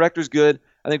 Christian Rector's good.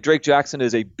 I think Drake Jackson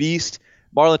is a beast.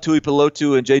 Marlon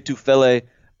Tuipulotu and J2 Fele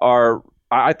are,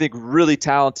 I think, really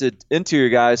talented interior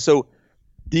guys. So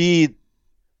the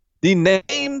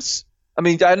names, I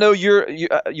mean, I know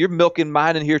you're milking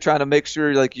mine in here trying to make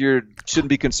sure like you shouldn't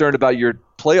be concerned about your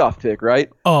playoff pick, right?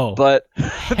 Oh, but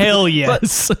hell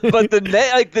yes. but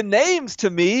the names to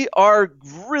me are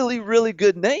really, really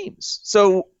good names.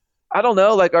 So I don't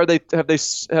know, like, are they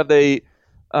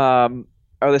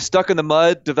stuck in the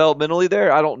mud developmentally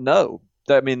there? I don't know.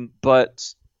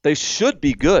 But they should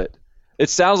be good. It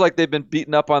sounds like they've been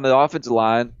beaten up on the offensive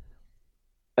line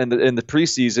in the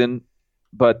preseason,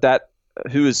 but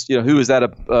who is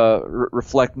that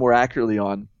reflect more accurately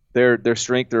on their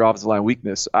strength, their offensive line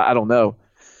weakness? I don't know.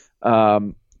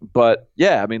 But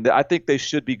yeah, I mean, I think they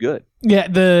should be good. Yeah,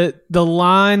 the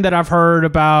line that I've heard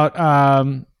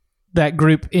about that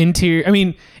group interior, I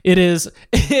mean, it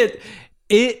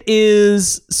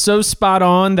is so spot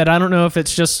on that I don't know if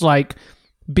it's just like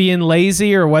being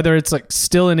lazy or whether it's like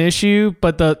still an issue,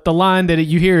 but the line that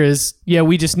you hear is, yeah,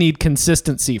 we just need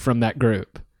consistency from that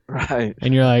group. Right.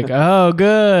 And you're like, oh,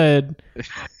 good.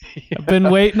 Yeah. I've been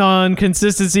waiting on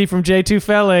consistency from J2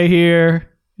 Fele here.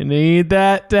 I need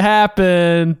that to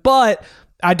happen. But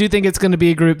I do think it's going to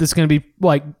be a group that's going to be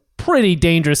like pretty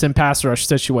dangerous in pass rush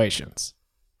situations.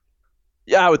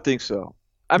 Yeah, I would think so.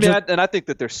 I mean, I think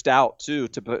that they're stout too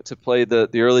to play the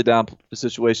early down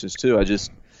situations too.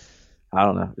 I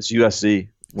don't know. It's USC.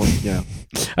 Well, yeah.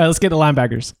 All right, let's get the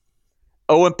linebackers.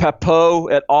 Owen Pappoe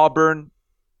at Auburn,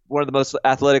 one of the most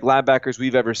athletic linebackers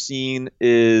we've ever seen,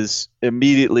 is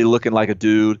immediately looking like a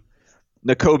dude.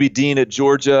 Nakobe Dean at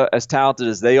Georgia, as talented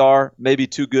as they are, maybe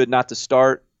too good not to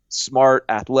start. Smart,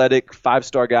 athletic,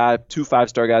 5-star guy, 2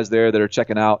 5-star guys there that are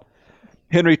checking out.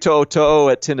 Henry To'oTo'o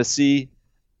at Tennessee.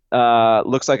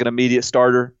 Looks like an immediate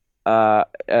starter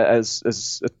as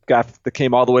a guy that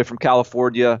came all the way from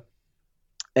California,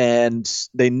 and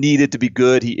they needed to be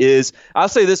good. He is. I'll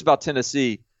say this about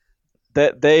Tennessee,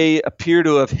 that they appear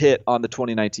to have hit on the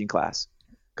 2019 class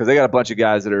because they got a bunch of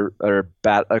guys that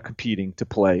are competing to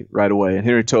play right away. And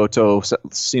Henry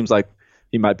To'oTo'o seems like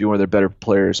he might be one of their better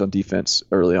players on defense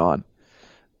early on.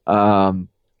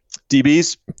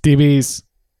 DBs.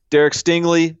 Derek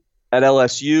Stingley at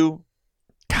LSU.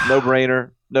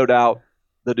 No-brainer, no doubt,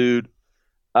 the dude.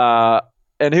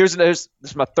 and this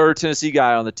is my third Tennessee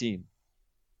guy on the team.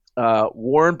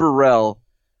 Warren Burrell,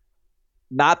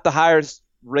 not the highest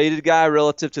rated guy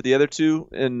relative to the other two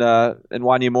in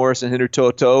Wanya Morris and Henry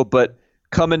To'oTo'o, but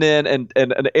coming in and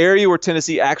an area where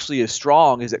Tennessee actually is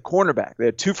strong is at cornerback. They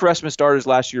had 2 freshman starters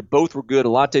last year. Both were good.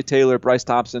 Alontae Taylor, Bryce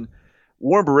Thompson.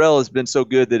 Warren Burrell has been so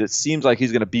good that it seems like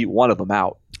he's going to beat one of them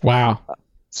out. Wow.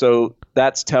 So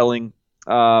that's telling.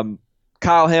 Kyle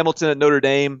Hamilton at Notre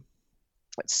Dame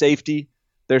at safety.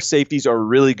 Their safeties are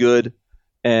really good,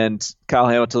 and Kyle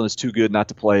Hamilton is too good not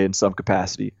to play in some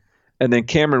capacity. And then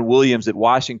Cameron Williams at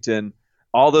Washington.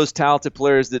 All those talented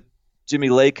players that Jimmy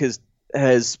Lake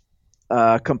has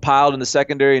compiled in the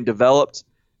secondary and developed,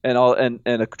 and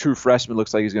a true freshman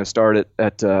looks like he's going to start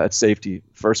at safety.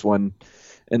 First one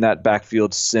in that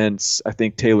backfield since I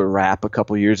think Taylor Rapp a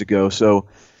couple years ago. So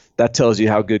that tells you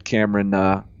how good Cameron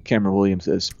Williams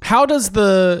is. How do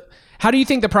you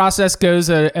think the process goes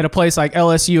at a place like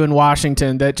LSU and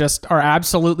Washington that just are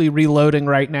absolutely reloading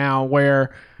right now?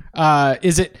 Where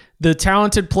is it the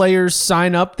talented players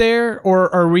sign up there, or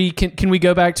can we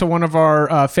go back to one of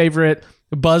our favorite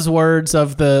buzzwords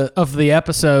of the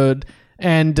episode,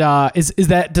 and does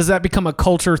that become a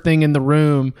culture thing in the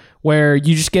room where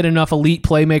you just get enough elite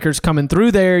playmakers coming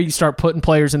through there, you start putting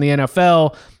players in the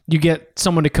NFL, you get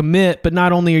someone to commit, but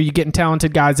not only are you getting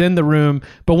talented guys in the room,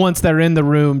 but once they're in the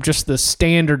room, just the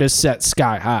standard is set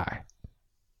sky high?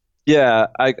 Yeah,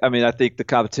 I mean, I think the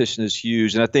competition is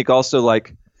huge, and I think also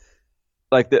like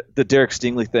the Derek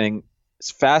Stingley thing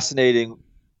is fascinating.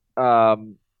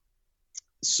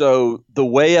 So the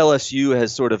way LSU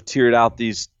has sort of tiered out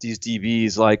these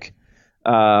DBs, like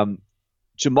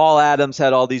Jamal Adams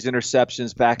had all these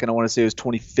interceptions back in, I want to say it was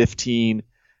 2015,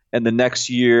 and the next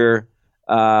year,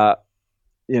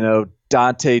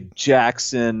 Dante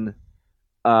Jackson,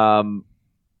 and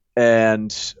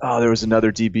there was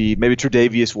another DB, maybe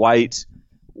Tre'Davious White,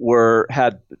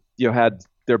 had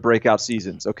their breakout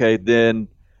seasons. Okay, then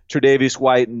Tre'Davious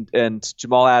White and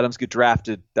Jamal Adams get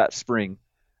drafted that spring.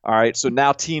 All right, so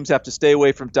now teams have to stay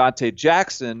away from Dante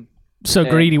Jackson. So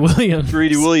Greedy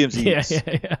Williams eats.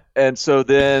 Yeah. And so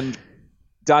then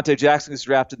Dante Jackson is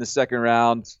drafted in the second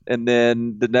round, and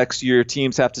then the next year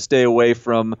teams have to stay away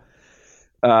from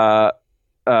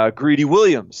Greedy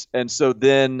Williams. And so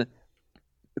then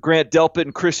Grant Delpit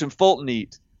and Christian Fulton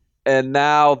eat. And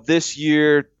now this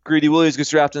year Greedy Williams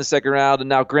gets drafted in the second round, and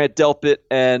now Grant Delpit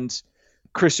and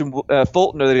Christian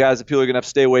Fulton are the guys that people are going to have to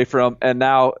stay away from. And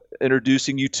now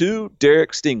introducing you to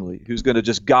Derek Stingley, who's going to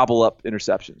just gobble up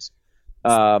interceptions.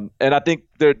 And I think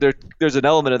there's an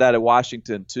element of that at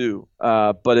Washington too.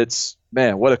 But it's,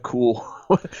 man, what a cool,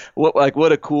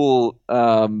 what a cool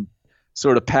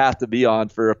sort of path to be on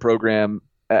for a program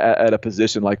at a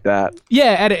position like that.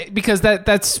 Yeah, because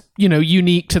that's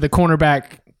unique to the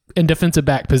cornerback and defensive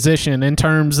back position in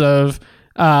terms of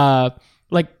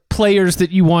players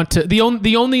that you want to.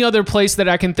 The only other place that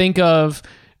I can think of,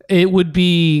 it would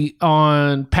be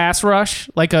on pass rush,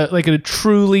 like a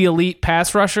truly elite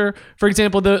pass rusher. For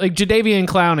example, Jadeveon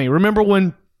Clowney. Remember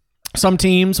when some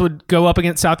teams would go up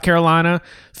against South Carolina,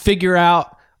 figure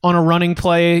out on a running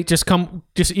play,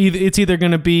 it's either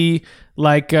going to be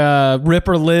like Rip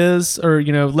or Liz, or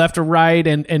left or right,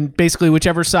 and basically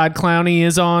whichever side Clowney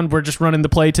is on, we're just running the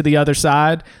play to the other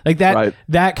side. Like that, right.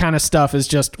 That kind of stuff is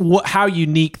just how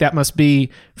unique that must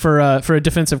be for a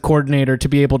defensive coordinator to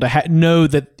be able to know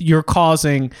that you're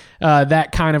causing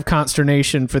that kind of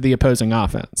consternation for the opposing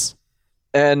offense.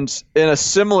 And in a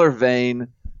similar vein,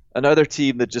 another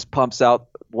team that just pumps out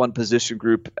one position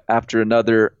group after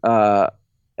another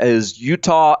is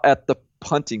Utah at the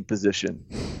punting position.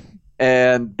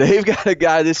 And they've got a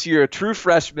guy this year, a true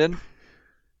freshman,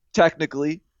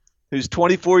 technically, who's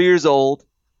 24 years old,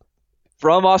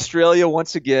 from Australia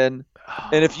once again.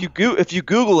 And if you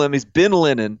Google him, he's Ben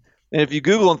Lennon. And if you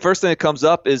Google him, first thing that comes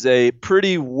up is a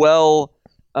pretty well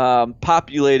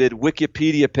populated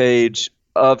Wikipedia page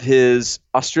of his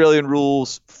Australian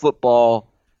rules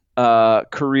football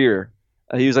career.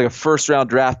 He was like a first-round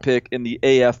draft pick in the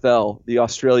AFL, the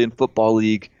Australian Football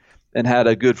League, and had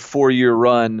a good 4-year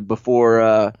run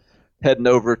before heading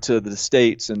over to the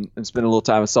States and spending a little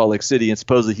time in Salt Lake City. And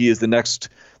supposedly he is the next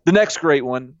great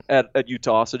one at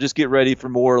Utah. So just get ready for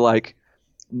more like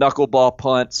knuckleball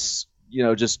punts,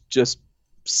 just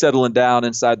settling down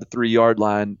inside the 3-yard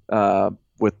line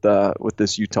with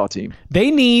this Utah team.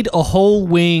 They need a whole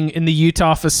wing in the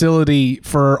Utah facility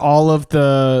for all of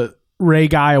the Ray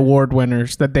Guy Award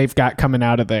winners that they've got coming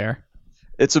out of there.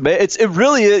 It's amazing. It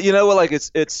really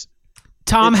is. It's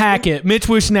Tom Hackett, Mitch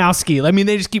Wishnowsky. I mean,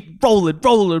 they just keep rolling.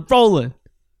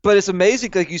 but it's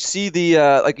amazing. Like you see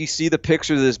the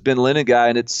picture of this Ben Lennon guy,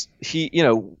 and it's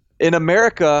in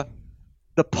America,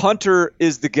 the punter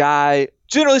is the guy.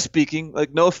 Generally speaking,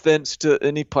 like no offense to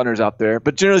any punters out there,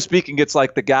 but generally speaking, it's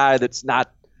like the guy that's not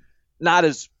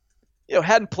as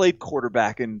hadn't played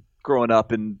quarterback and growing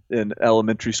up in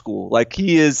elementary school. Like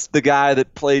he is the guy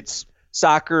that played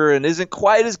soccer and isn't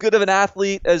quite as good of an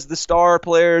athlete as the star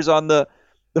players on the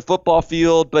football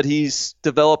field, but he's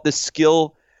developed this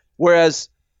skill. Whereas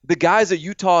the guys that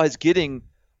Utah is getting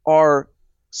are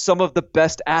some of the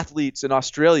best athletes in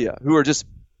Australia who are just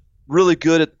really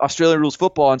good at Australian rules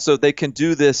football, and so they can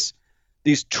do these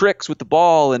tricks with the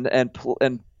ball and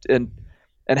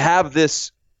have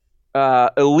this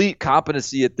elite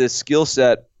competency at this skill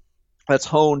set that's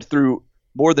honed through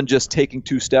more than just taking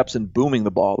 2 steps and booming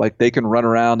the ball. Like they can run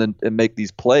around and make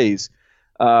these plays.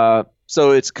 So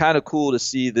it's kind of cool to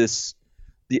see the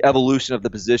evolution of the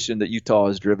position that Utah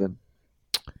has driven.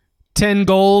 10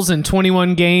 goals in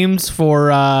 21 games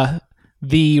for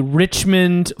the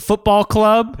Richmond Football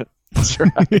Club. That's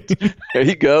right. There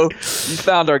you go. You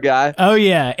found our guy. Oh,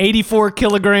 yeah. 84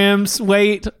 kilograms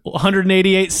weight,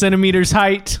 188 centimeters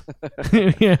height.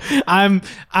 Yeah. I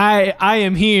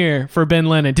am here for Ben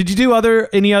Lennon. Did you do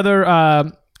any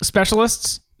other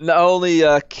specialists? Not only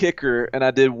kicker, and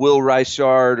I did Will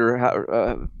Reichard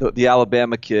or the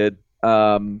Alabama kid.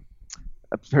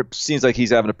 It seems like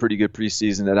he's having a pretty good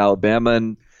preseason at Alabama,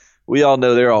 and we all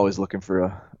know they're always looking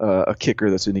for a kicker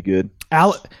that's any good.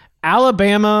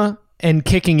 Alabama and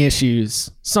kicking issues,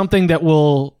 something that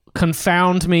will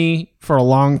confound me for a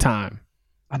long time.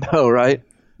 I know, right?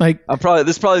 Like this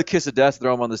is probably the kiss of death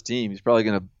throw him on this team. He's probably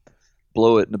going to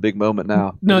blow it in a big moment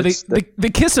now. No,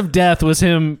 the kiss of death was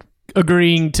him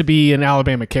agreeing to be an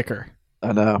Alabama kicker.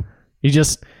 I know.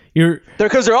 Because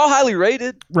they're all highly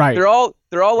rated. Right. They're all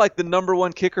like the number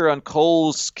 1 kicker on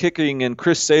Cole's kicking and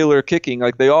Chris Saylor kicking.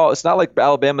 Like it's not like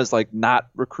Alabama's like not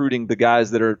recruiting the guys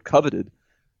that are coveted.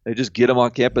 They just get them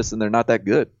on campus and they're not that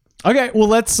good. Okay, well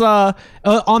let's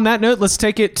on that note, let's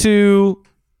take it to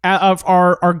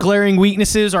our glaring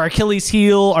weaknesses, our Achilles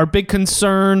heel, our big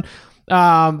concern.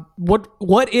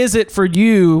 What is it for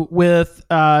you with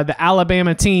the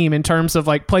Alabama team in terms of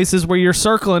like places where you're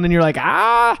circling and you're like,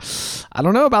 I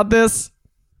don't know about this?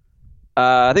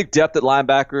 I think depth at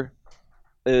linebacker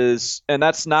it's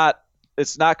not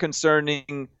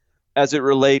concerning as it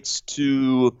relates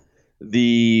to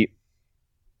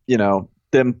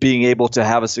them being able to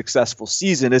have a successful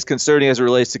season. It's concerning as it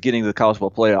relates to getting to the college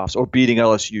football playoffs or beating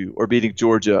LSU or beating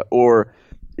Georgia or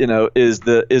is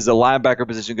the linebacker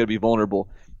position going to be vulnerable?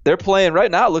 They're playing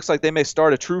right now. It looks like they may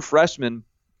start a true freshman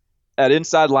at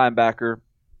inside linebacker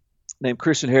named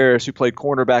Christian Harris, who played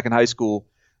cornerback in high school,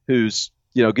 who's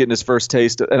getting his first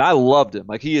taste. And I loved him.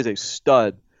 Like he is a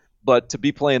stud. But to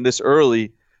be playing this early,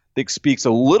 I think speaks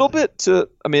a little bit to.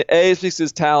 It speaks to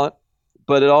his talent,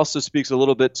 but it also speaks a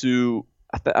little bit to.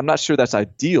 I'm not sure that's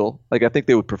ideal. Like I think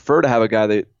they would prefer to have a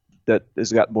guy that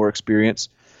has got more experience.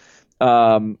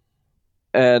 And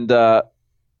so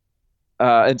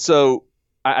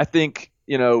I think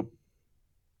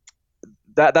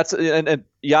that's and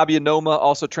Yabi Anoma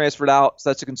also transferred out, so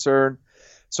that's a concern.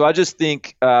 So I just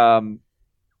think that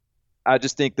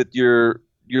you're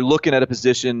looking at a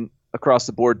position across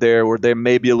the board there where they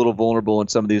may be a little vulnerable in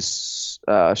some of these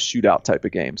shootout type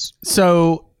of games.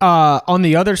 So on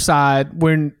the other side,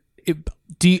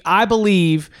 I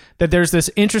believe that there's this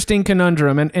interesting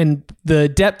conundrum, and the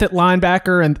depth at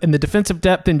linebacker and the defensive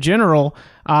depth in general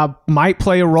might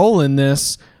play a role in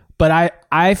this. But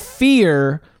I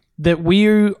fear that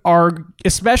we are,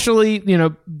 especially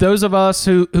those of us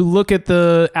who look at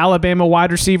the Alabama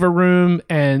wide receiver room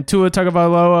and Tua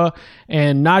Tagovailoa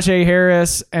and Najee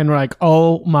Harris, and we're like,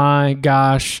 oh my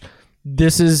gosh,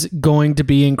 this is going to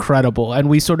be incredible. And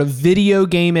we sort of video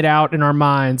game it out in our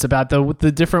minds about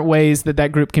the different ways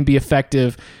that group can be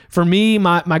effective. For me,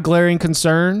 my glaring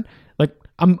concern, like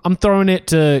I'm throwing it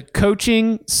to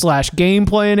coaching / game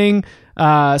planning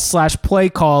 / play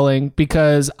calling,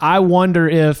 because I wonder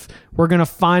if we're going to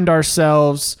find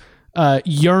ourselves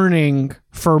yearning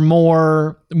for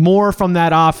more from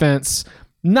that offense.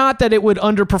 Not that it would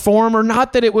underperform or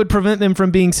not that it would prevent them from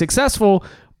being successful,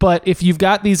 but if you've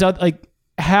got these other, like,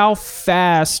 how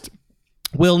fast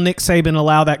will Nick Saban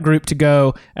allow that group to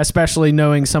go, especially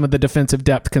knowing some of the defensive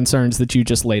depth concerns that you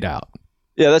just laid out?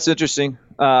 Yeah, that's interesting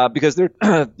because they're,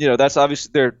 that's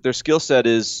obviously their skill set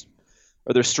is,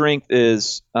 or their strength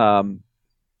is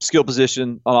skill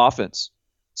position on offense.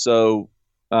 So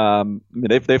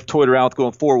they've toyed around with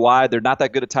going 4 wide. They're not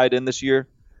that good at tight end this year.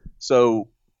 So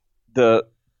the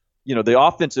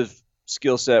offensive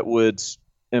skill set would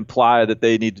imply that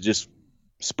they need to just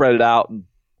spread it out and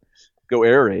go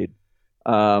air raid.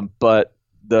 But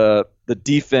the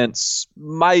defense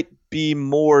might be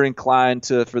more inclined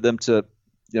for them to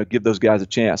give those guys a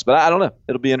chance. But I don't know.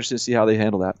 It'll be interesting to see how they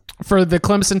handle that. For the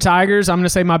Clemson Tigers, I'm going to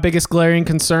say my biggest glaring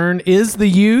concern is the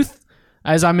youth.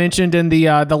 As I mentioned in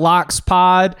the Locks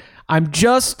pod, I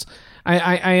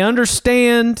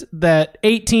understand that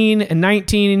 18 and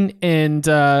 19 and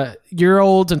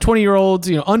year-olds and 20-year-olds,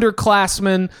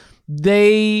 underclassmen,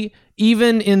 they,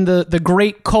 even in the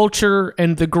great culture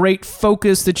and the great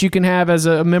focus that you can have as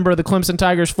a member of the Clemson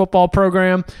Tigers football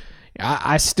program,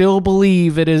 I still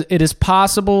believe it is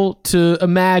possible to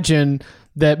imagine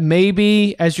that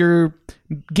maybe as you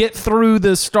get through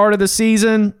the start of the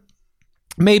season,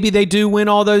 maybe they do win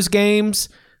all those games,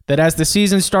 that as the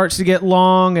season starts to get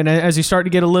long and as you start to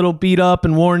get a little beat up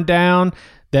and worn down,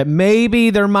 that maybe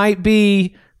there might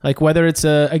be, like whether it's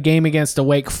a game against a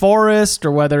Wake Forest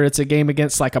or whether it's a game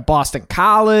against like a Boston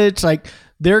College, like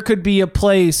there could be a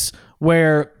place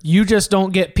where you just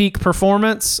don't get peak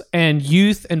performance, and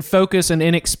youth and focus and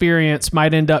inexperience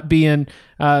might end up being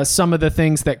some of the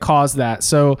things that cause that.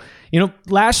 So,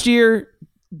 last year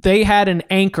they had an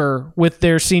anchor with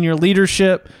their senior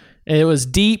leadership. It was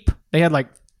deep. They had I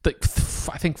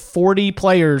think 40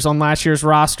 players on last year's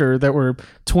roster that were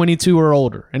 22 or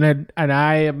older, and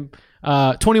I am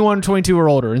 21, 22 or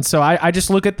older. And so I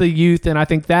just look at the youth, and I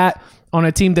think that on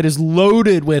a team that is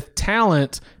loaded with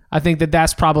talent, I think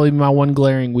that's probably my one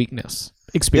glaring weakness.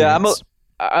 Experience.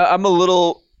 Yeah, I'm a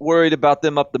little worried about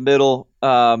them up the middle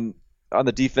on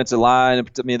the defensive line.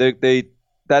 I mean,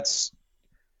 that's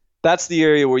the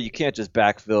area where you can't just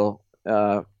backfill.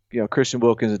 Christian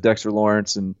Wilkins and Dexter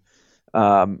Lawrence, and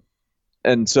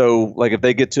so like if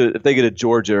they get to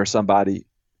Georgia or somebody,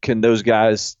 can those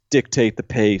guys dictate the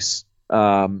pace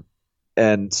and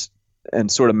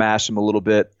sort of mash them a little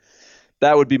bit?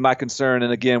 That would be my concern.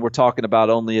 And again, we're talking about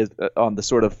only on the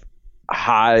sort of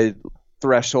high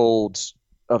thresholds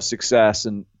of success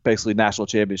and basically national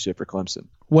championship for Clemson.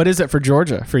 What is it for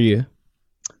Georgia for you?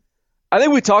 I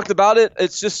think we talked about it.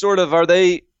 It's just sort of,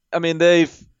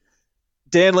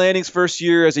 Dan Lanning's first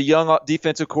year as a young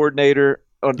defensive coordinator.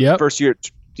 First year,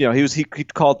 he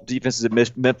called defenses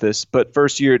at Memphis, but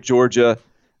first year at Georgia,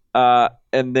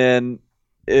 and then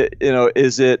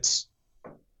is it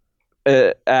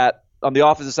on the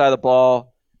offensive side of the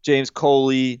ball, James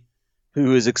Coley,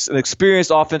 who is an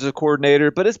experienced offensive coordinator,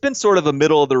 but it's been sort of a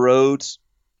middle of the road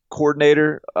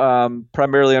coordinator,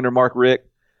 primarily under Mark Richt.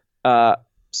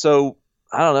 So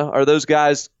I don't know. Are those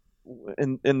guys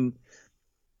in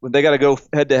when they got to go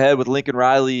head to head with Lincoln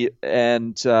Riley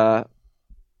and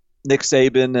Nick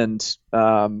Saban and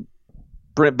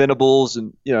Brent Venables,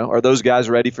 and are those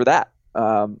guys ready for that?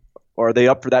 Or are they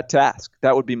up for that task?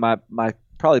 That would be my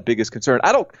probably biggest concern.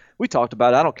 We talked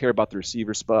about it. I don't care about the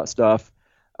receiver stuff.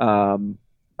 I'm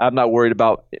not worried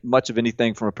about much of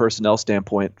anything from a personnel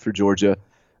standpoint for Georgia.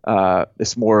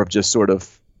 It's more of just sort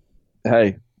of,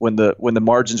 hey, when the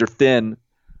margins are thin,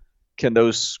 can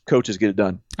those coaches get it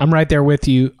done? I'm right there with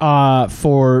you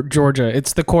for Georgia.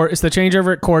 It's the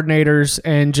changeover at coordinators,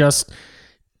 and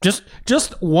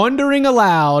just wondering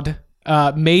aloud,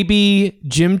 maybe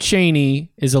Jim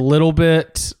Chaney is a little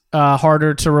bit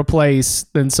harder to replace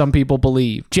than some people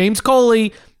believe. James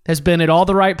Coley has been at all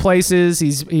the right places.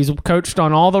 He's coached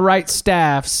on all the right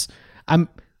staffs. I'm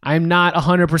not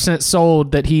 100%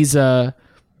 sold that he's a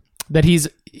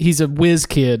whiz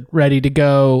kid ready to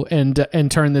go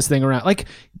and turn this thing around. Like,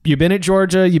 you've been at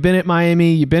Georgia, you've been at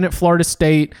Miami, you've been at Florida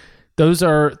State. Those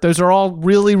are all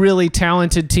really, really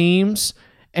talented teams.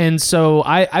 And so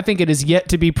I think it is yet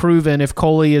to be proven if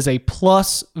Coley is a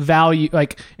plus value,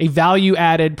 like a value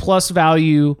added plus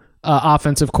value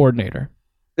offensive coordinator.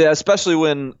 Yeah, especially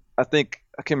when I can't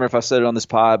remember if I said it on this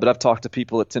pod, but I've talked to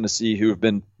people at Tennessee who have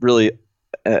been really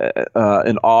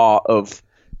in awe of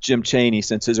Jim Chaney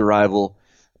since his arrival,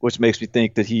 which makes me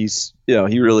think that he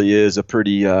really is a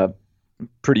pretty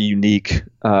unique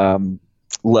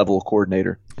level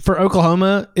coordinator. For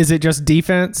Oklahoma, is it just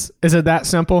defense? Is it that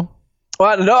simple?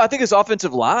 Well, no, I think it's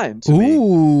offensive line.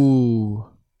 Ooh.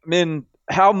 I mean,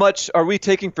 how much are we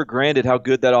taking for granted how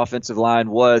good that offensive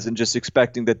line was, and just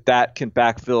expecting that can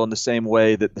backfill in the same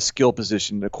way that the skill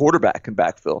position, the quarterback, can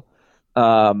backfill?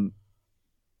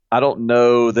 I don't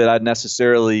know that I'd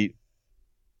necessarily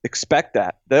expect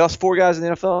that. They lost 4 guys in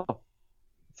the NFL.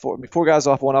 Four guys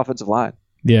off one offensive line.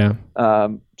 Yeah.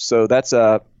 So that's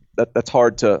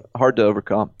hard to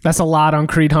overcome. That's a lot on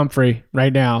Creed Humphrey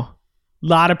right now. A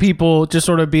lot of people just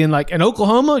sort of being like, in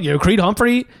Oklahoma, Creed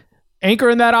Humphrey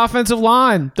anchoring that offensive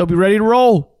line. They'll be ready to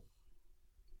roll.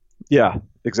 Yeah,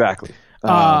 exactly.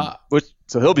 So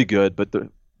he'll be good, but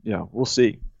we'll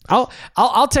see.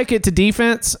 I'll take it to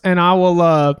defense, and I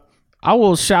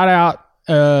will shout out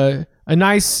a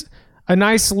nice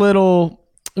little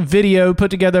video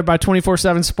put together by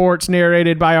 24/7 Sports,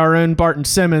 narrated by our own Barton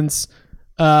Simmons,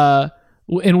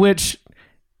 in which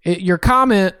your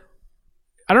comment,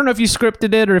 I don't know if you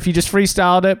scripted it or if you just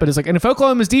freestyled it, but it's like, and if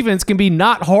Oklahoma's defense can be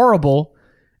not horrible,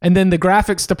 and then the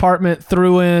graphics department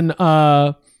threw in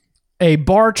a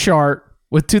bar chart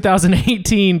with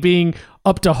 2018 being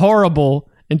up to horrible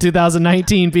and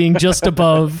 2019 being just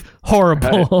above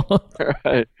horrible.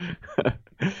 Right.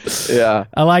 Yeah.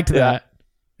 I liked that.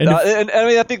 And I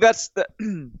mean, I think that's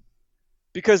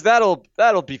because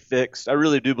that'll be fixed. I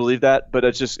really do believe that, but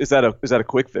it's just, is that a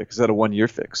quick fix? Is that a 1-year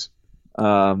fix?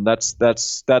 That's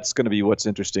going to be what's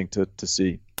interesting to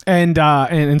see. And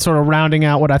sort of rounding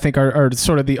out what I think are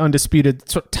sort of the undisputed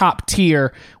top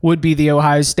tier would be the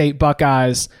Ohio State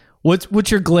Buckeyes. What's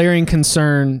your glaring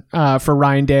concern for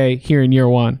Ryan Day here in year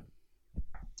one?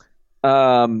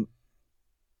 I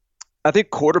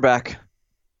think quarterback.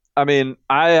 I mean,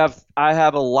 I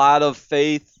have a lot of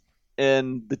faith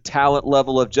in the talent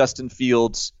level of Justin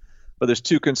Fields, but there's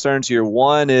two concerns here.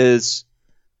 One is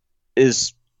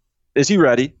he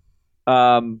ready?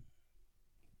 I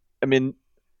mean,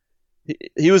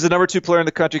 he was the number 2 player in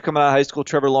the country coming out of high school.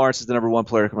 Trevor Lawrence is the number 1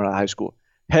 player coming out of high school.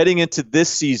 Heading into this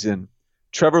season,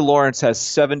 Trevor Lawrence has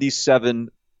 77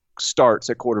 starts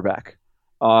at quarterback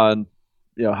on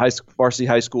varsity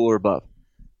high school or above.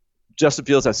 Justin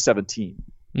Fields has 17.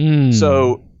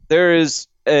 So there is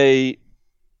a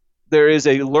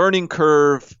learning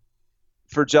curve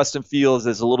for Justin Fields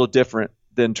that's a little different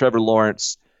than Trevor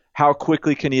Lawrence. How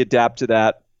quickly can he adapt to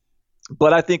that?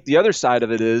 But I think the other side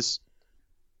of it is,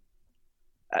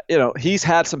 he's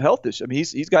had some health issues. I mean,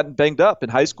 he's gotten banged up in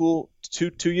high school.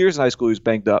 Two years in high school, he was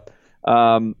banged up.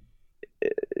 Where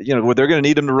they're going to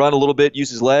need him to run a little bit, use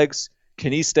his legs.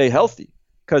 Can he stay healthy?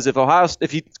 Because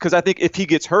I think if he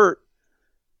gets hurt,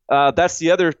 that's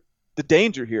the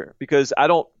danger here. Because I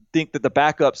don't think that the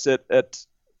backups at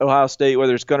Ohio State,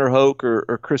 whether it's Gunnar Hoke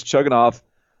or Chris Chugunov,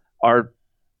 are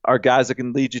guys that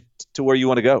can lead you to where you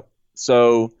want to go.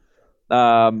 So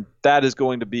that is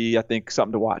going to be, I think,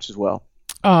 something to watch as well.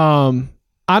 I'm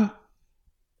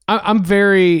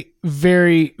very,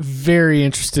 very, very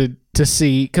interested to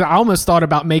see, because I almost thought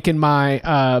about making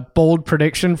my bold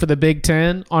prediction for the Big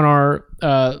Ten on our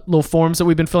little forms that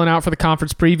we've been filling out for the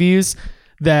conference previews,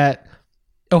 that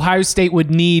Ohio State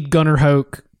would need Gunnar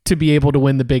Hoke to be able to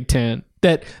win the Big Ten.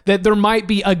 That there might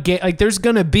be a game, like there's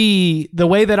going to be, the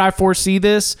way that I foresee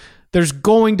this, there's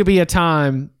going to be a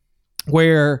time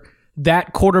where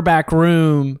that quarterback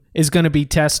room is going to be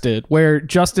tested, where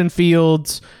Justin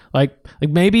Fields, like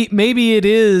maybe it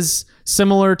is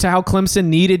similar to how Clemson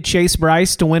needed Chase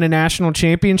Bryce to win a national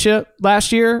championship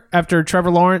last year after Trevor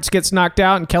Lawrence gets knocked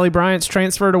out and Kelly Bryant's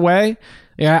transferred away.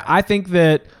 Yeah, I think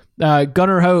that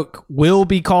Gunnar Hoke will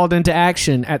be called into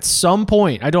action at some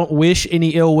point. I don't wish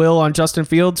any ill will on Justin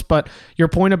Fields, but your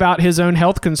point about his own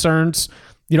health concerns,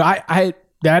 I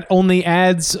that only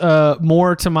adds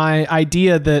more to my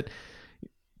idea that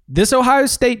this Ohio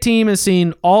State team has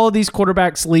seen all of these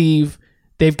quarterbacks leave.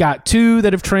 They've got 2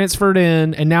 that have transferred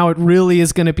in, and now it really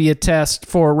is going to be a test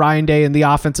for Ryan Day and the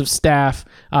offensive staff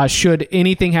should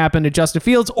anything happen to Justin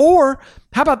Fields. Or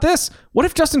how about this? What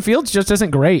if Justin Fields just isn't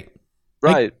great?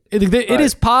 Right. It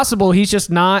is possible he's just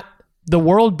not the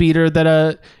world beater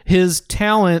that his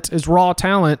talent, his raw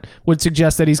talent, would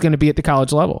suggest that he's going to be at the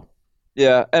college level.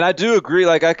 Yeah, and I do agree.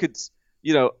 Like I could,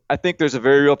 I think there's a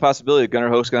very real possibility Gunnar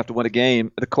Hoke's going to have to win a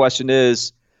game. The question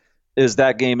is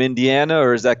that game Indiana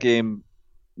or is that game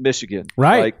Michigan?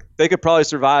 Right. Like they could probably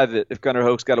survive it if Gunnar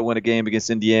Hoke's got to win a game against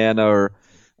Indiana or,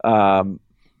 one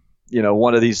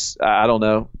of these. I don't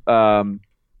know. I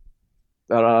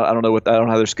don't know I don't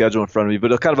have their schedule in front of me,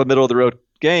 but it's kind of a middle of the road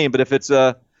game. But if it's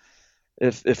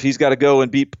if he's got to go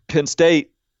and beat Penn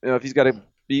State, if he's got to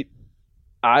beat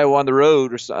Iowa on the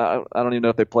road, or I don't even know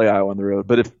if they play Iowa on the road,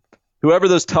 but if whoever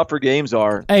those tougher games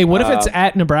are. Hey, what if it's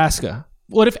at Nebraska?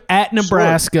 What if at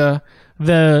Nebraska,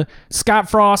 the Scott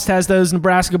Frost has those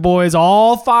Nebraska boys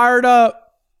all fired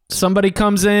up? Somebody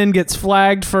comes in, gets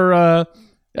flagged for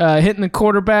hitting the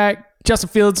quarterback. Justin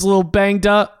Fields a little banged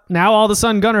up. Now all of a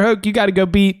sudden, Gunnar Hoke, you got to go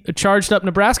beat a charged up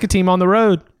Nebraska team on the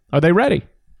road. Are they ready?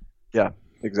 Yeah,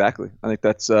 exactly. I think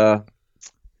that's something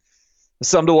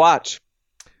to watch.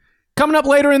 Coming up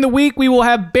later in the week, we will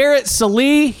have Barrett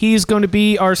Sallee. He's going to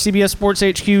be our CBS Sports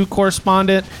HQ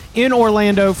correspondent in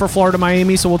Orlando for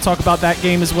Florida-Miami, so we'll talk about that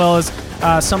game as well as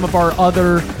some of our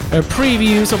other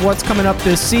previews of what's coming up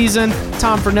this season.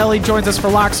 Tom Fornelli joins us for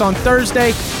Locks on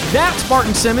Thursday. That's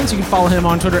Barton Simmons. You can follow him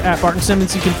on Twitter at Barton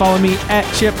Simmons. You can follow me at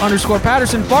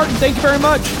Chip_Patterson. Barton, thank you very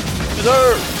much. Yes,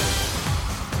 sir.